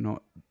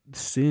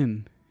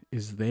 Sin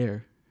is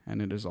there. And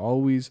it is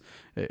always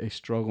a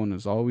struggle, and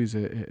is always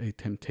a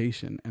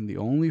temptation. And the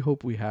only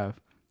hope we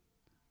have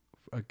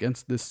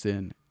against this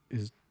sin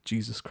is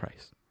Jesus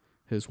Christ,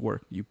 his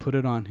work. You put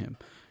it on him.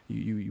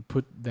 You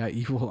put that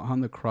evil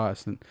on the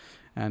cross.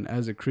 And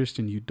as a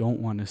Christian, you don't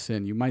want to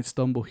sin. You might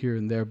stumble here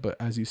and there, but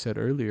as you said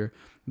earlier,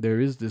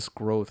 there is this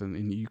growth,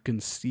 and you can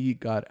see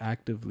God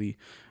actively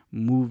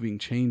moving,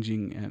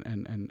 changing,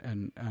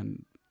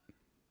 and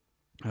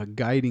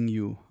guiding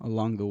you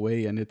along the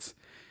way. And it's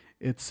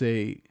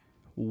a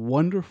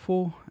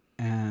wonderful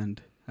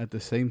and at the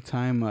same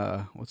time,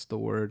 what's the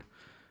word?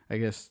 I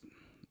guess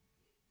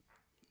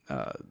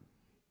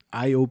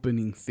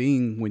eye-opening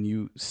thing when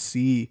you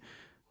see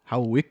how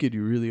wicked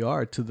you really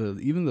are to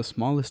even the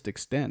smallest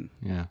extent.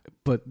 Yeah.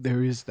 But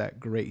there is that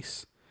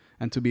grace,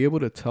 and to be able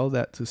to tell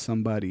that to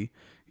somebody,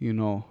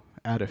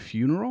 at a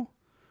funeral,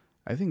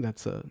 I think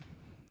that's a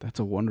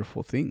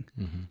wonderful thing.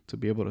 Mm-hmm. To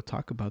be able to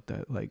talk about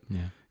that. Like,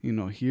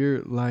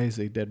 here lies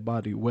a dead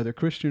body, whether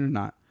Christian or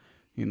not.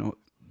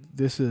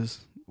 This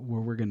is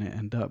where we're going to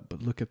end up,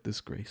 but look at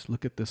this grace.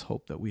 Look at this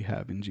hope that we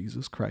have in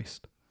Jesus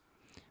Christ.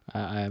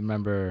 I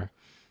remember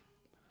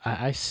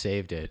I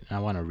saved it, and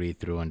I want to read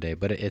through one day,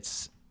 but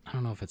it's, I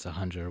don't know if it's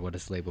 100 or what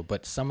it's labeled,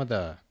 but some of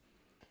the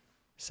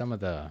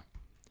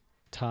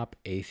top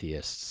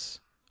atheists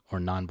or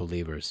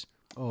non-believers,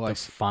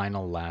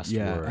 final last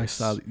words. I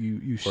saw that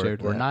you shared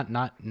that. Or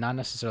not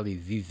necessarily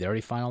the very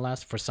final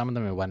last. For some of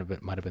them,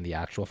 it might have been the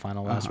actual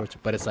final last words.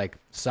 But it's like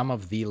some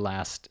of the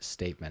last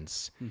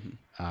statements,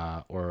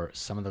 or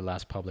some of the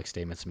last public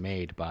statements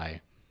made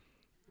by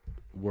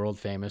world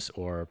famous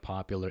or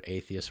popular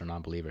atheists or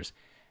non-believers.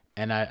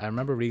 And I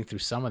remember reading through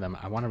some of them.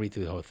 I want to read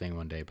through the whole thing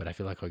one day, but I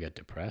feel like I'll get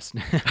depressed.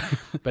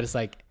 But it's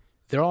like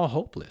they're all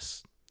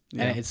hopeless.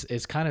 Yeah. And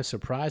it's kind of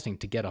surprising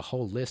to get a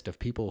whole list of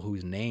people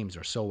whose names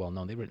are so well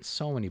known. They've written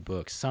so many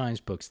books, science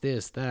books,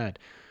 this, that,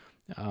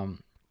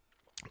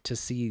 to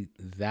see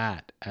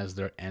that as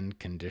their end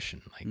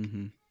condition, like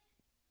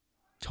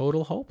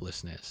total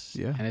hopelessness.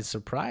 Yeah. And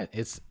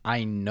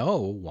I know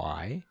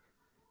why,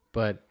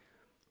 but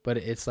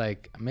it's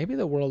like maybe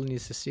the world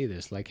needs to see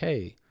this. Like,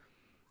 hey,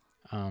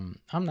 I'm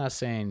not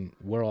saying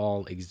we're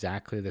all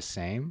exactly the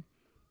same.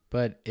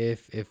 But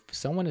if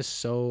someone is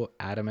so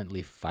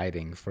adamantly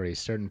fighting for a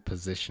certain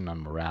position on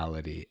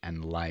morality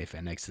and life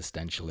and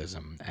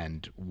existentialism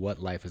and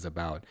what life is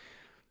about,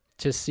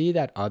 to see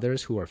that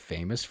others who are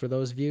famous for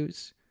those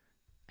views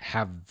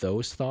have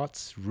those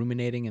thoughts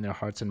ruminating in their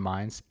hearts and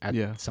minds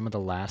at some of the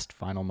last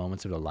final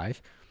moments of their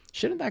life,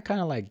 shouldn't that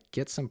kind of like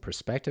get some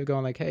perspective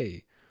going like,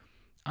 hey,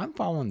 I'm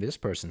following this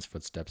person's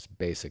footsteps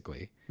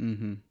basically.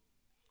 Mm-hmm.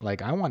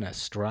 Like I want to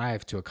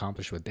strive to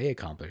accomplish what they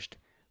accomplished.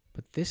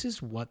 But this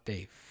is what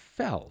they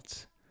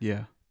felt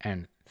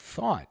and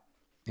thought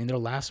in their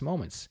last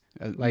moments.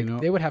 Like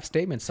they would have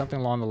statements, something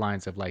along the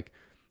lines of like,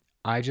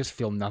 I just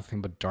feel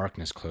nothing but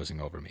darkness closing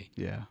over me.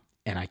 Yeah.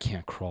 And I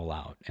can't crawl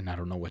out and I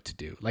don't know what to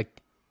do.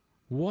 Like,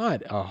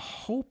 what a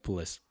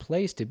hopeless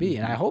place to be.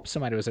 Mm-hmm. And I hope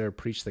somebody was there to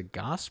preach the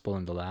gospel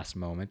in the last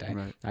moment.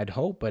 I'd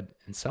hope, but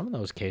in some of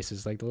those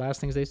cases, like the last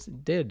things they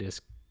did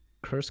is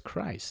curse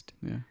Christ.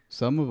 Yeah.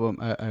 Some of them,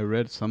 I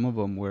read some of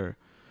them where...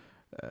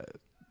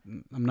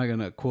 I'm not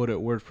gonna quote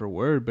it word for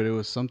word, but it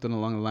was something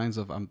along the lines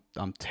of I'm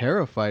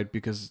terrified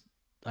because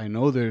I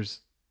know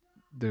there's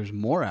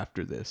more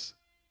after this.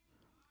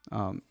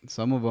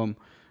 Some of them,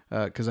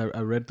 because I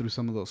read through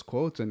some of those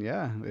quotes, and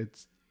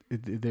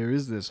there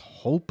is this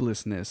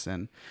hopelessness,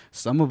 and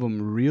some of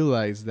them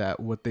realized that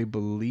what they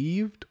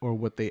believed or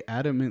what they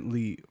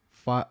adamantly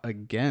fought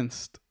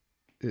against,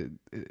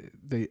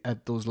 they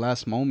at those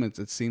last moments,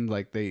 it seemed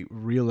like they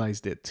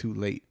realized it too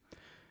late,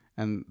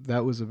 and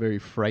that was a very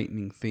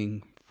frightening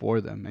thing for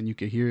them, and you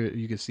could hear it,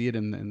 you could see it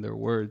in their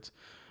words.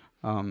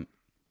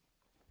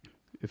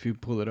 If you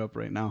pull it up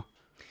right now.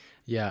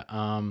 Yeah,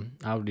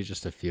 I'll read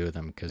just a few of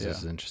them because this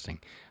is interesting.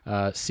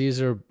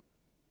 Caesar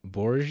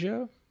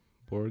Borgia,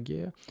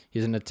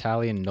 he's an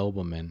Italian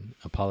nobleman,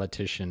 a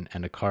politician,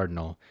 and a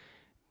cardinal,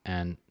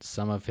 and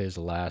some of his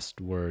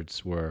last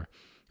words were,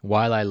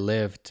 "While I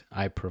lived,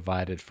 I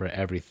provided for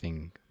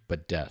everything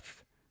but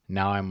death.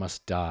 Now I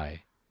must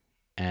die,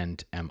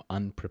 and am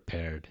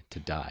unprepared to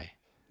die."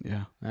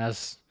 Yeah.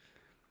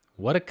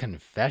 What a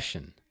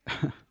confession.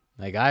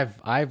 Like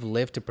I've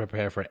lived to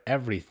prepare for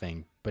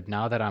everything, but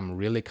now that I'm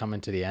really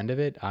coming to the end of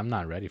it, I'm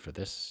not ready for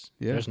this.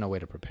 Yeah. There's no way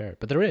to prepare.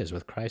 But there is.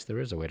 With Christ, there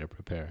is a way to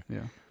prepare.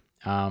 Yeah.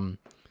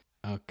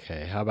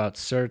 Okay. How about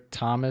Sir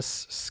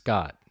Thomas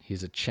Scott?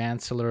 He's a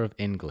Chancellor of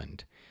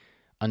England.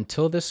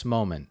 "Until this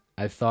moment,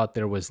 I thought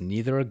there was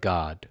neither a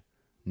God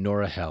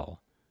nor a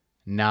hell.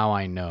 Now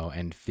I know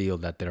and feel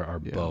that there are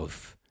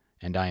both.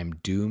 And I am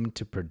doomed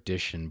to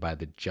perdition by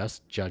the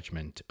just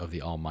judgment of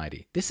the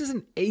Almighty." This is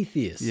an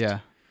atheist.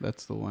 Yeah,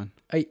 that's the one.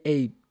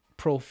 A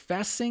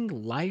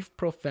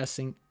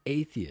life-professing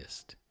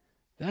atheist.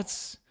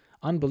 That's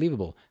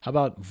unbelievable. How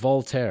about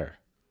Voltaire,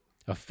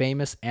 a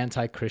famous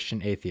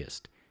anti-Christian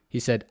atheist? He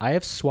said, "I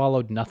have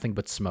swallowed nothing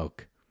but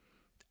smoke.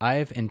 I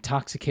have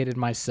intoxicated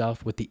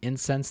myself with the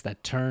incense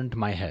that turned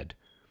my head.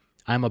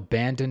 I am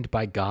abandoned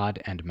by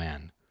God and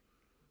man."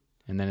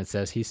 And then it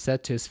says, he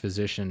said to his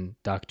physician,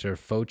 Dr.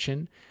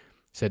 Fochin,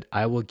 said,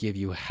 "I will give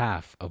you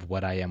half of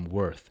what I am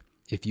worth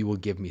if you will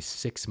give me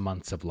 6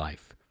 months of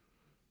life."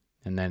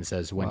 And then it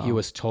says, when he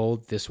was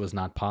told this was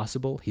not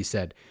possible, he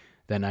said,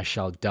 "Then I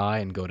shall die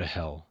and go to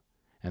hell."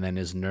 And then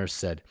his nurse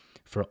said,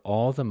 "For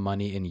all the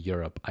money in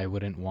Europe, I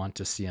wouldn't want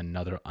to see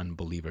another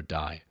unbeliever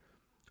die."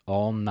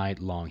 All night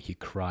long, he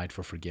cried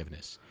for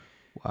forgiveness.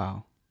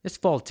 Wow. It's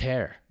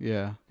Voltaire.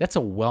 Yeah. That's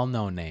a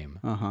well-known name.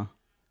 Uh-huh.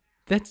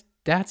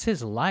 That's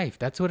his life.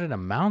 That's what it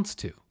amounts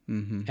to.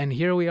 Mm-hmm. And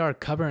here we are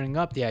covering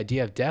up the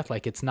idea of death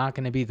like it's not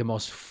going to be the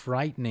most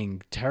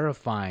frightening,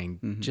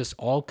 terrifying, just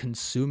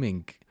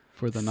all-consuming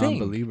for the thing.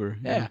 Non-believer.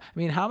 Yeah. I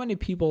mean, how many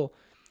people...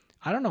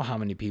 I don't know how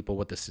many people,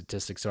 what the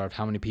statistics are of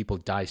how many people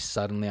die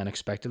suddenly,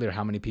 unexpectedly, or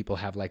how many people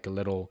have like a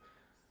little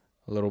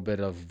a little bit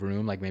of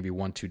room, like maybe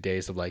 1-2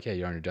 days of like, hey,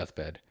 you're on your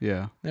deathbed.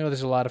 Yeah.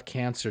 There's a lot of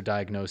cancer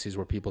diagnoses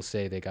where people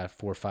say they got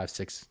 4, 5,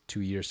 6,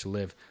 2 years to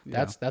live.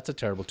 That's a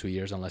terrible 2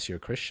 years unless you're a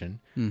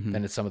Christian.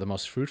 Then it's some of the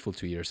most fruitful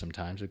 2 years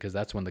sometimes, because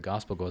that's when the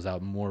gospel goes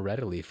out more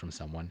readily from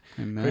someone.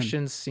 Amen.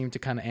 Christians seem to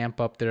kind of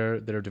amp up their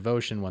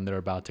devotion when they're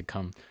about to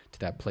come to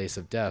that place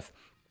of death.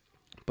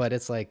 But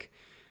it's like,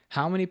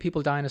 how many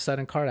people die in a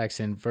sudden car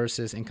accident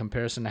versus in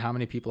comparison to how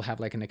many people have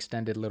like an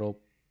extended little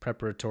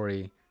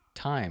preparatory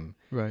time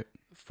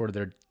for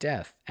their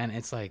death? And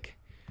it's like,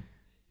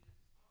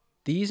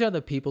 these are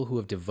the people who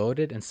have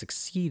devoted and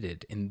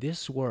succeeded in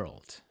this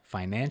world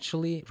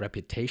financially,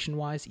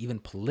 reputation-wise, even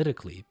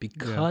politically,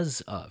 because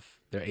of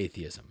their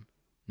atheism.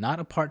 Not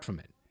apart from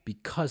it,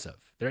 because of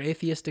their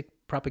atheistic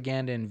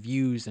propaganda and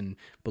views and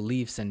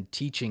beliefs and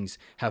teachings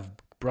have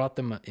brought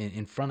them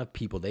in front of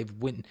people.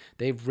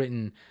 They've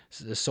written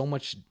so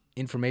much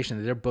information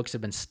that their books have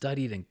been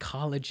studied in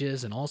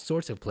colleges and all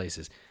sorts of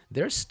places.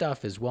 Their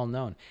stuff is well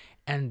known.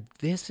 And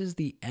this is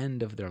the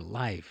end of their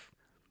life.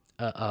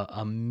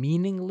 A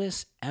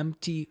meaningless,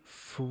 empty,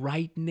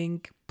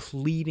 frightening,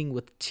 pleading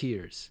with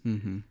tears.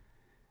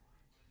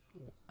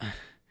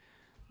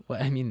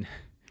 Well, I mean,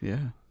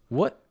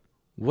 what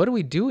are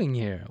we doing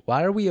here?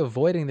 Why are we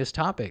avoiding this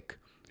topic?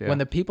 When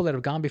the people that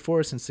have gone before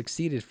us and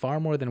succeeded far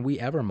more than we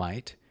ever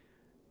might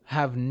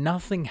have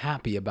nothing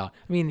happy about.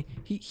 I mean,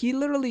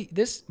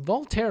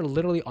 Voltaire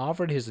literally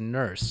offered his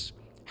nurse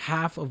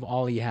half of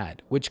all he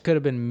had, which could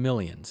have been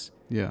millions.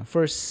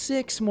 For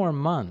 6 more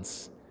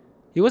months.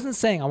 He wasn't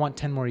saying, I want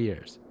 10 more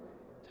years.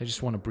 I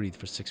just want to breathe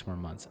for 6 more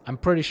months. I'm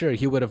pretty sure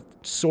he would have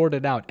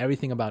sorted out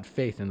everything about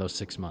faith in those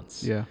 6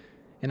 months.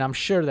 And I'm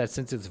sure that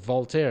since it's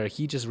Voltaire,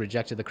 he just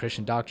rejected the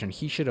Christian doctrine.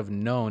 He should have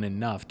known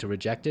enough to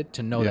reject it,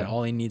 to know that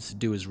all he needs to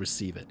do is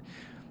receive it.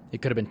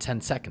 It could have been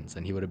 10 seconds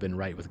and he would have been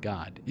right with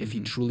God if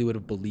he truly would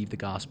have believed the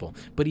gospel.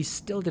 But he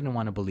still didn't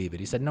want to believe it.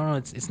 He said, no,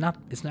 it's not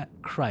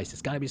Christ.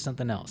 It's got to be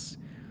something else.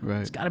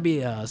 It's got to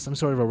be some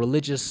sort of a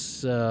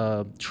religious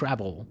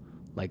travel.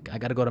 Like, I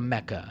got to go to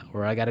Mecca,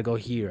 or I got to go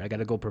here. I got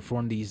to go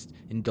perform these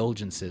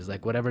indulgences,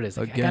 like whatever it is.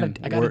 Like, I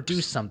got to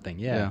do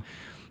something.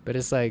 But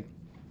it's like,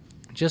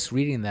 just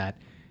reading that,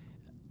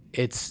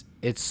 it's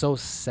so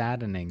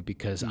saddening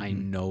because I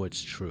know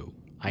it's true.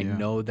 I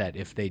know that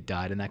if they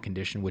died in that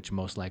condition, which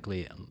most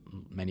likely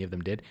many of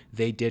them did,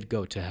 they did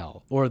go to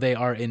hell, or they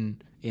are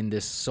in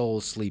this soul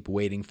sleep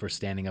waiting for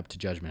standing up to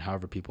judgment,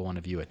 however people want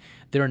to view it.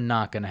 They're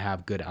not going to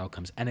have good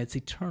outcomes, and it's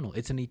eternal.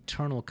 It's an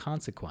eternal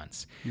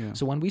consequence.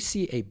 So when we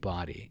see a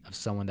body of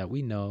someone that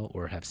we know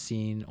or have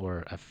seen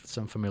or have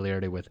some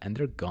familiarity with, and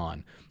they're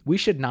gone, we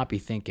should not be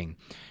thinking,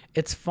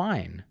 it's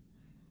fine.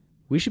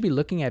 We should be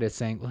looking at it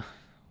saying, well,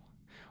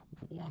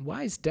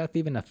 why is death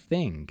even a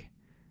thing?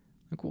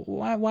 Like,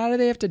 why do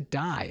they have to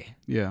die?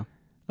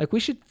 Like, we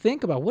should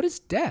think about, what is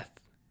death?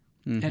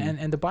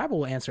 And the Bible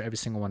will answer every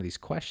single one of these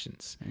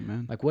questions.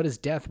 Amen. Like, what is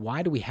death?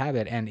 Why do we have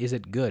it? And is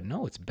it good?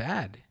 No, it's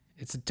bad.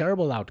 It's a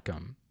terrible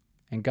outcome.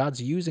 And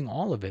God's using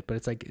all of it. But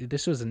it's like,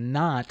 this was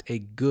not a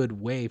good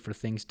way for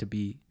things to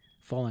be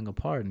falling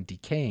apart and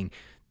decaying.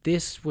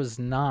 This was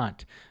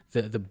not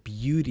the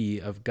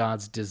beauty of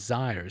God's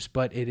desires,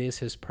 but it is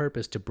his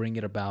purpose to bring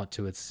it about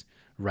to its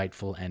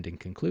rightful ending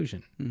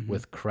conclusion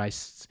with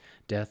Christ's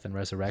death and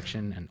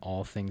resurrection and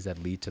all things that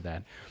lead to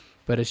that.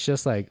 But it's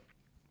just like,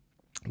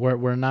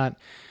 we're not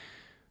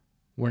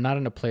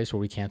in a place where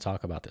we can't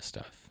talk about this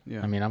stuff.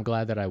 I mean, I'm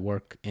glad that I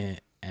work in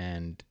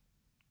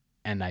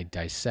and I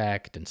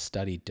dissect and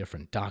study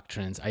different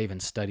doctrines. I even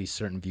study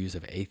certain views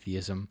of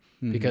atheism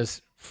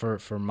because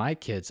for my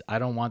kids, I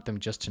don't want them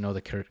just to know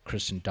the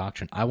Christian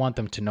doctrine. I want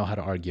them to know how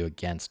to argue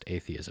against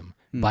atheism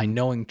by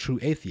knowing true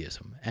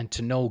atheism, and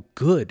to know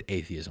good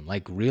atheism,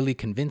 like really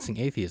convincing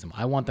atheism.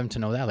 I want them to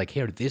know that, like,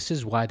 here, this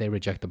is why they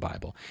reject the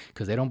Bible,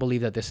 because they don't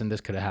believe that this and this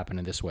could have happened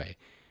in this way.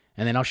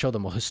 And then I'll show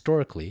them, well,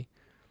 historically,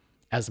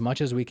 as much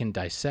as we can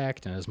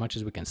dissect and as much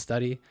as we can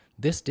study,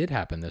 this did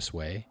happen this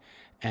way.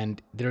 And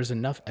there's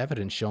enough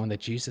evidence showing that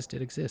Jesus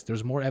did exist.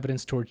 There's more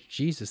evidence towards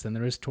Jesus than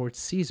there is towards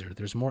Caesar.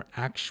 There's more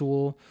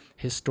actual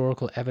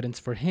historical evidence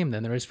for him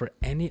than there is for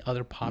any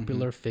other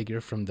popular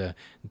figure from the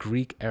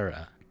Greek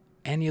era,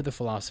 any of the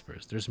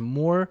philosophers. There's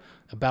more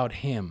about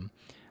him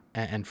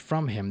and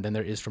from him than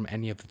there is from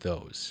any of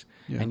those.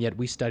 And yet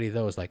we study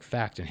those like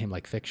fact and him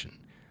like fiction.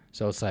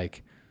 So it's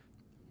like,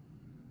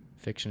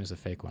 fiction is a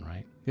fake one,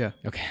 right?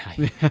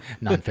 Okay.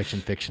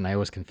 Nonfiction, fiction. I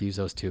always confuse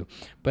those two.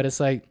 But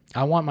it's like,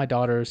 I want my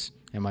daughters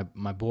and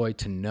my boy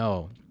to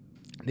know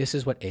this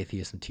is what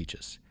atheism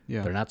teaches.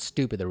 They're not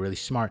stupid. They're really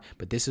smart.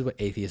 But this is what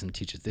atheism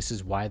teaches. This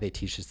is why they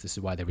teach this. This is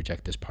why they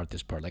reject this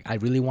part. Like, I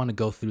really want to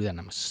go through that. And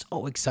I'm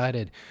so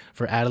excited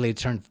for Adelaide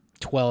to turn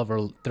 12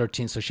 or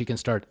 13 so she can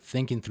start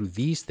thinking through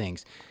these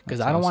things,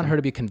 because I don't want her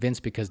to be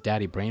convinced because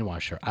daddy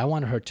brainwashed her. I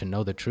want her to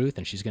know the truth,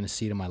 and she's going to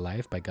see it in my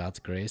life by God's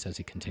grace as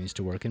he continues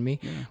to work in me.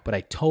 But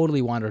I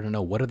totally want her to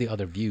know what are the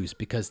other views,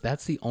 because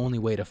that's the only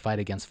way to fight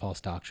against false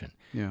doctrine,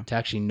 to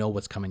actually know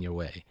what's coming your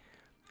way.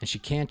 And she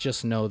can't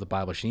just know the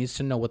Bible. She needs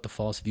to know what the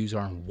false views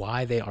are and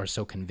why they are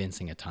so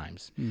convincing at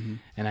times.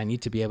 And I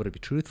need to be able to be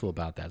truthful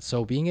about that.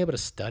 So being able to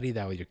study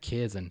that with your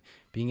kids and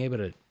being able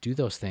to do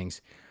those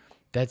things,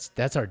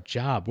 that's our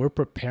job. We're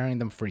preparing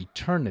them for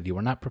eternity.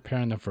 We're not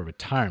preparing them for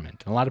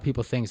retirement. And a lot of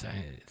people think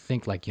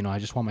like, I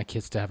just want my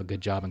kids to have a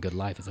good job and good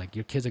life. It's like,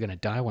 your kids are going to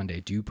die one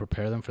day. Do you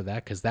prepare them for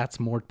that? Because that's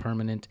more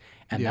permanent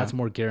and that's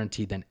more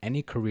guaranteed than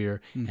any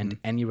career and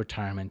any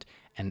retirement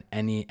and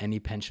any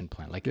pension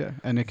plan. Like,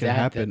 and it can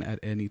happen at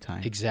any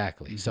time.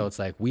 Exactly. So it's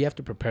like, we have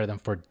to prepare them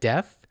for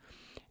death.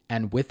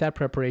 And with that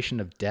preparation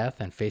of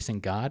death and facing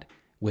God,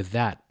 with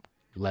that,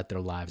 let their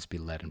lives be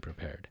led and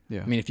prepared.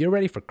 I mean, if you're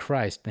ready for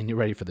Christ, then you're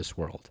ready for this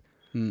world.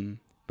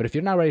 But if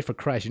you're not ready for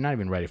Christ, you're not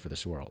even ready for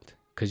this world,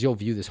 because you'll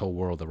view this whole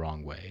world the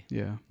wrong way.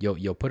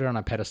 You'll put it on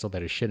a pedestal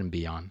that it shouldn't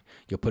be on.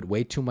 You'll put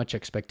way too much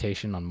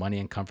expectation on money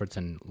and comforts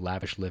and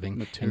lavish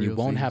living, and you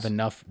won't have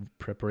enough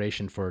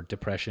preparation for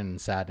depression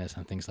and sadness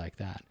and things like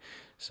that.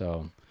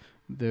 So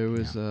there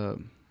was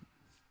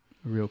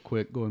real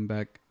quick, going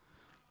back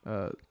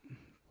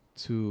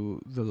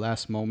to the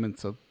last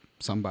moments of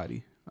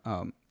somebody.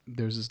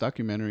 There's this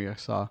documentary I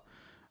saw,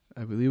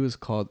 I believe it was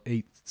called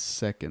 8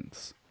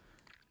 Seconds.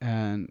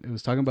 And it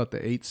was talking about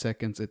the 8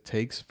 seconds it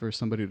takes for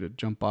somebody to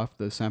jump off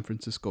the San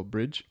Francisco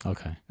Bridge.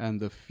 Okay. And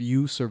the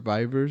few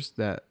survivors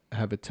that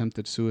have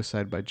attempted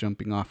suicide by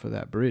jumping off of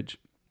that bridge.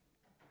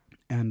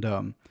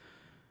 And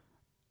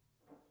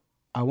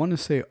I want to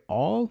say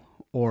all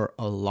or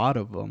a lot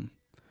of them,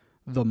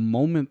 the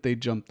moment they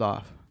jumped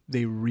off,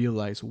 they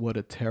realized what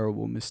a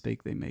terrible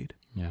mistake they made.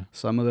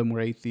 Some of them were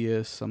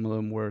atheists. Some of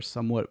them were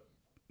somewhat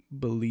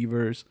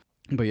believers.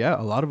 But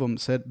a lot of them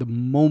said the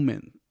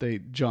moment they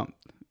jumped,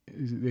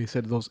 they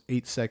said those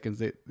 8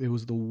 seconds, it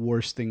was the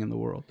worst thing in the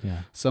world.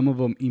 Some of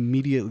them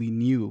immediately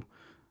knew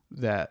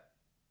that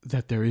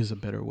there is a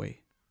better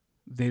way.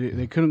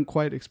 They couldn't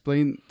quite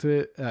explain to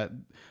it. I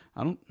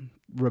don't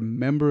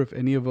remember if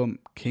any of them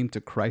came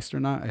to Christ or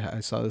not. I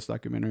saw this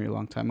documentary a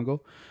long time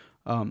ago.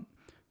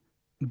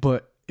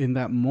 But in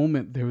that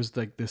moment, there was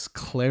like this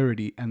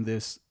clarity and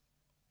this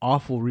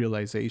awful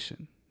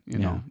realization, you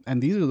know,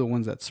 and these are the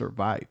ones that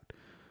survived.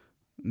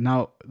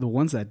 Now, the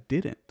ones that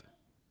didn't,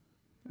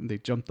 and they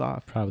jumped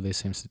off. Probably the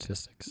same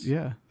statistics.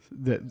 Yeah.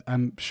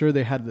 I'm sure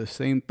they had the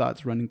same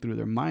thoughts running through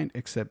their mind,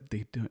 except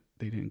they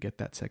didn't get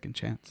that second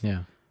chance.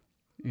 Yeah.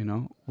 You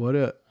know,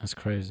 that's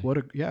crazy. What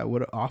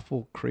an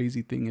awful,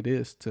 crazy thing it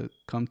is to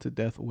come to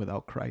death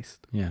without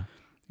Christ. Yeah.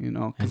 You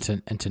know,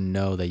 and to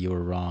know that you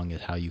were wrong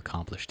is how you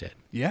accomplished it.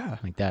 Yeah.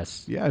 Like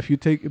that's. Yeah. If you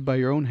take it by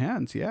your own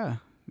hands. Yeah.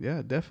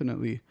 Yeah,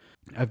 definitely.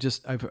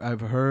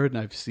 I've heard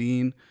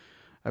and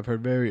I've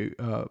heard very,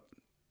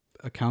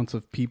 accounts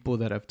of people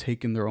that have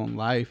taken their own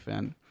life,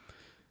 and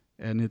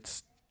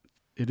it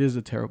is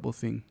a terrible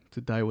thing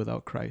to die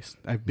without Christ.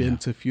 I've been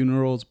to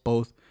funerals,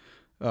 both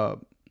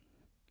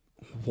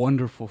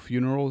wonderful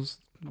funerals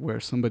where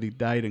somebody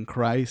died in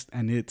Christ,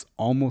 and it's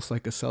almost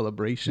like a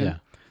celebration.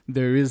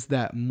 There is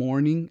that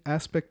mourning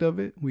aspect of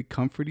it. We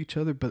comfort each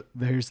other, but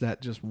there's that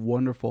just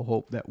wonderful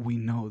hope that we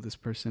know this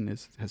person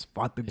has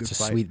fought the good fight. It's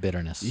a sweet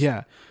bitterness.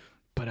 Yeah,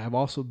 but I've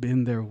also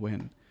been there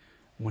when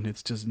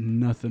it's just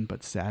nothing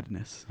but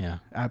sadness. Yeah.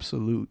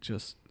 Absolute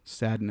just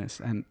sadness.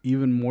 And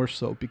even more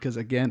so because,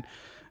 again,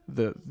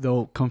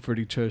 they'll comfort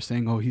each other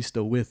saying, oh, he's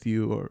still with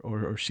you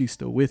or she's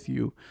still with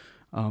you.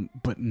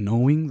 But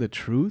knowing the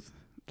truth,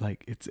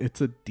 like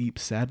it's a deep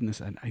sadness,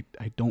 and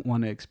I don't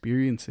want to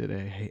experience it.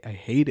 I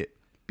hate it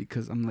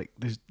because I'm like,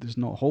 there's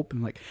no hope.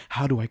 And like,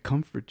 how do I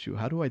comfort you?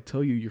 How do I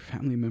tell you your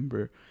family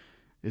member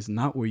is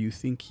not where you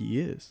think he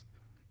is?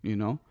 You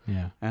know?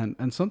 Yeah.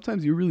 And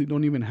sometimes you really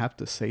don't even have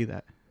to say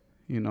that.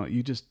 You know,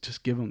 you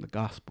just give them the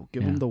gospel,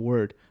 give them the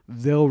word.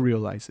 They'll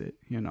realize it,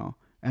 you know,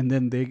 and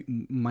then they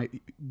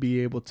might be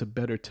able to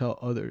better tell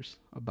others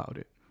about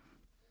it.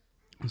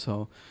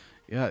 So,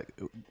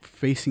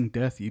 facing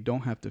death, you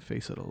don't have to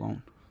face it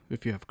alone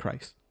if you have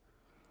Christ.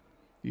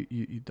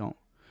 You don't.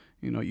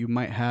 You know, you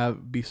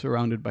might be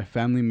surrounded by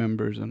family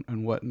members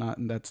and whatnot,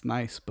 and that's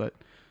nice. But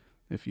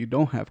if you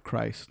don't have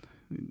Christ,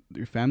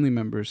 your family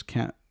members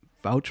can't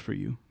vouch for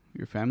you.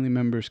 Your family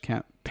members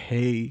can't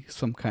pay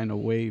some kind of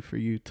way for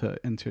you to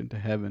enter into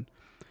heaven.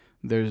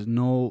 There's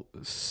no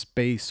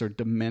space or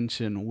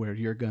dimension where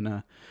you're going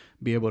to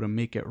be able to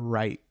make it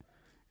right.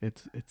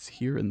 It's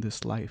here in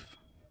this life.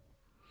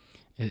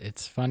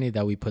 It's funny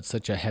that we put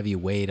such a heavy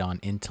weight on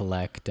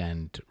intellect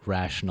and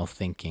rational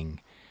thinking,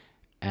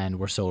 and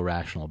we're so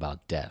irrational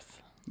about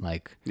death.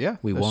 Like,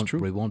 we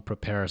won't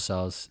prepare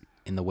ourselves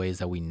in the ways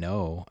that we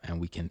know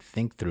and we can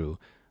think through,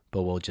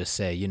 but we'll just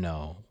say, you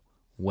know,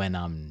 when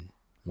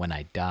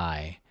I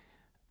die,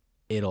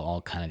 it'll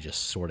all kind of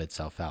just sort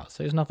itself out.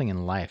 So there's nothing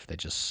in life that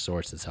just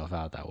sorts itself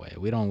out that way.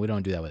 We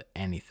don't do that with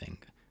anything.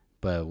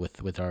 But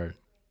with our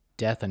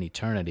death and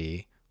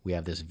eternity, we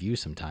have this view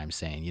sometimes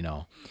saying, you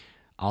know,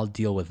 I'll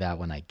deal with that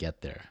when I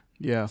get there.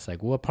 Yeah. It's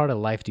like, what part of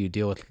life do you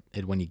deal with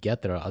it when you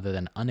get there other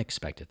than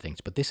unexpected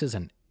things? But this is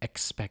an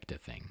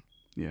expected thing.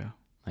 Yeah.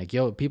 Like,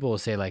 people will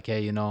say like,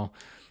 hey, you know,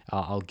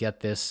 I'll get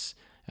this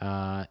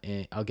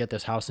I'll get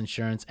this house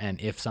insurance, and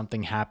if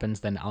something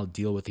happens, then I'll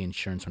deal with the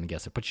insurance when it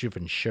gets there. But you've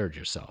insured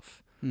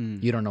yourself.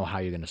 You don't know how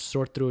you're going to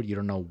sort through it. You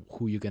don't know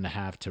who you're going to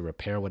have to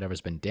repair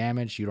whatever's been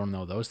damaged. You don't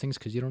know those things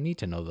because you don't need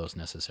to know those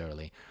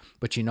necessarily.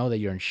 But you know that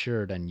you're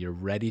insured and you're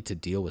ready to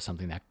deal with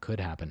something that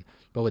could happen.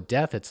 But with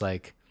death, it's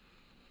like,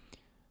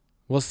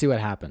 we'll see what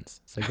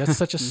happens. It's like, that's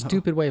such a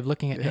stupid way of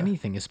looking at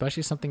anything,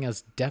 especially something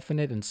as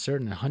definite and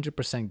certain and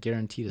 100%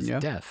 guaranteed as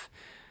death.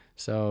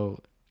 So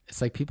it's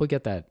like people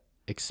get that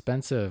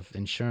expensive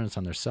insurance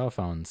on their cell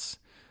phones,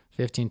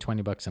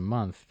 $15-20 a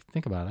month.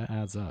 Think about it,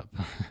 adds up.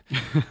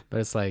 But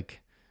it's like,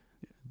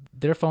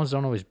 their phones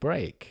don't always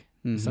break.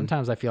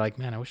 Sometimes I feel like,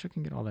 man, I wish I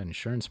could get all that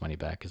insurance money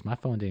back because my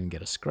phone didn't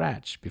get a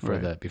scratch before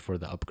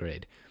the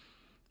upgrade.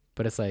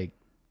 But it's like,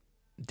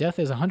 death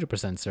is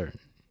 100% certain.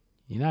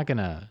 You're not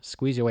gonna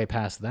squeeze your way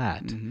past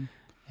that.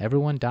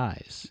 Everyone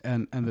dies.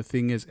 And the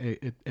thing is,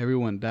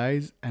 everyone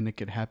dies, and it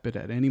could happen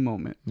at any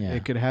moment.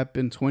 It could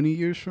happen 20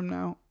 years from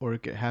now, or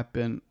it could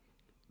happen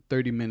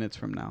 30 minutes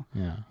from now.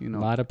 You know,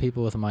 a lot of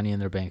people with money in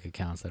their bank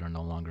accounts that are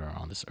no longer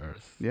on this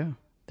earth.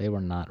 They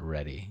were not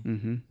ready.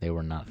 They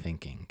were not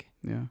thinking.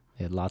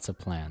 They had lots of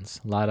plans.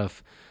 A lot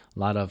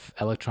of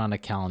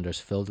electronic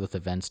calendars filled with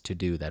events to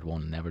do that will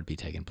never be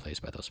taken place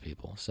by those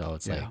people. So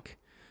it's like,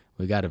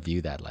 we got to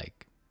view that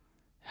like,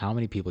 how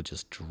many people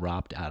just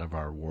dropped out of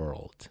our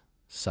world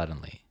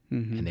suddenly,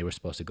 and they were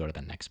supposed to go to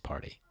the next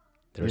party.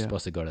 They were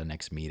supposed to go to the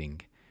next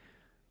meeting.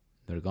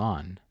 They're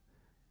gone.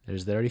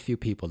 There's very few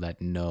people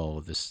that know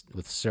this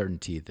with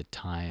certainty, the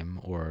time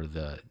or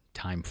the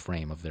time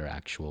frame of their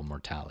actual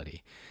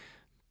mortality.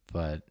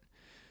 But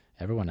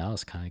everyone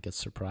else kind of gets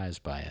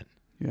surprised by it.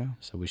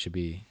 So we should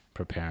be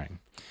preparing.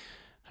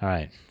 All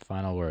right,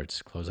 final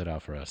words. Close it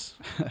out for us.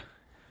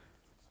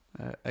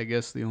 I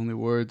guess the only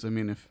words, I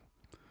mean, if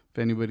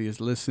anybody is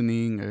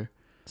listening, or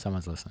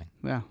someone's listening.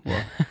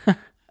 Well,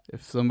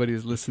 if somebody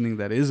is listening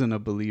that isn't a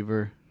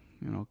believer,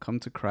 you know, come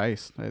to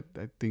Christ. I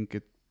think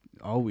it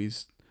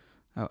always,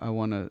 I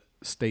want to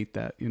state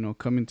that, you know,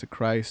 coming to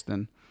Christ,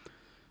 and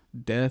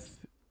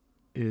death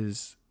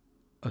is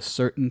a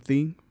certain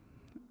thing.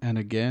 And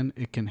again,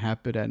 it can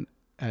happen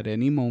at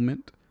any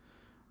moment.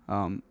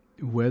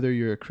 Whether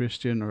you're a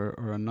Christian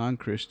or a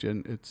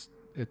non-Christian,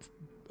 it's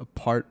a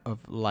part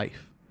of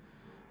life.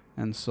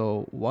 And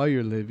so while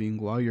you're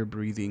living, while you're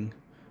breathing,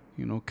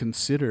 you know,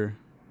 consider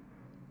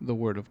the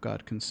Word of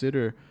God.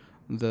 Consider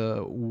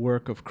the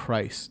work of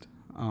Christ.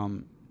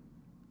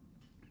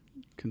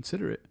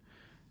 Consider it.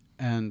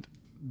 And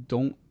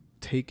don't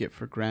take it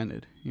for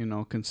granted. You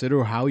know,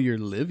 consider how you're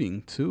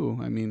living too.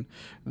 I mean,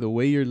 the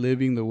way you're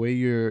living, the way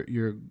you're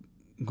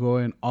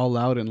going all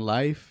out in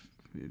life,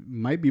 it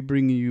might be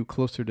bringing you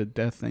closer to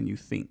death than you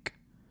think.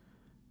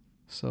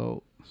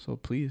 So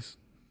please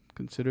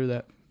consider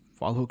that.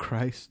 Follow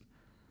Christ.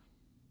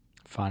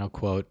 Final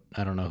quote.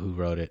 I don't know who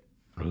wrote it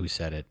or who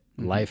said it.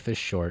 Life is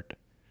short.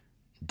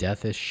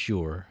 Death is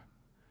sure.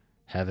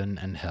 Heaven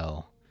and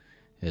hell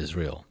is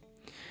real.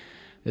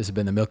 This has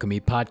been the Milk and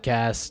Meat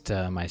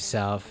Podcast.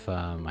 Myself,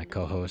 my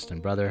co-host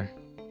and brother,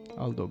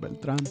 Aldo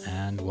Beltran.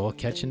 And we'll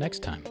catch you next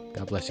time.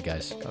 God bless you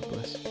guys. God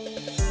bless.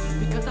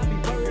 Because I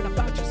be worried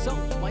about your soul.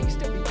 Why you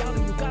still be down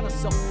and you got a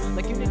soul?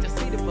 Like you need to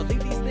see to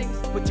believe these things,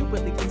 but you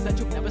believe things that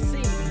you've never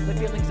seen. The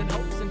feelings and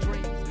hopes and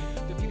dreams,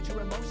 the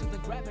future emotions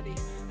and gravity,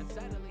 and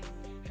sadly.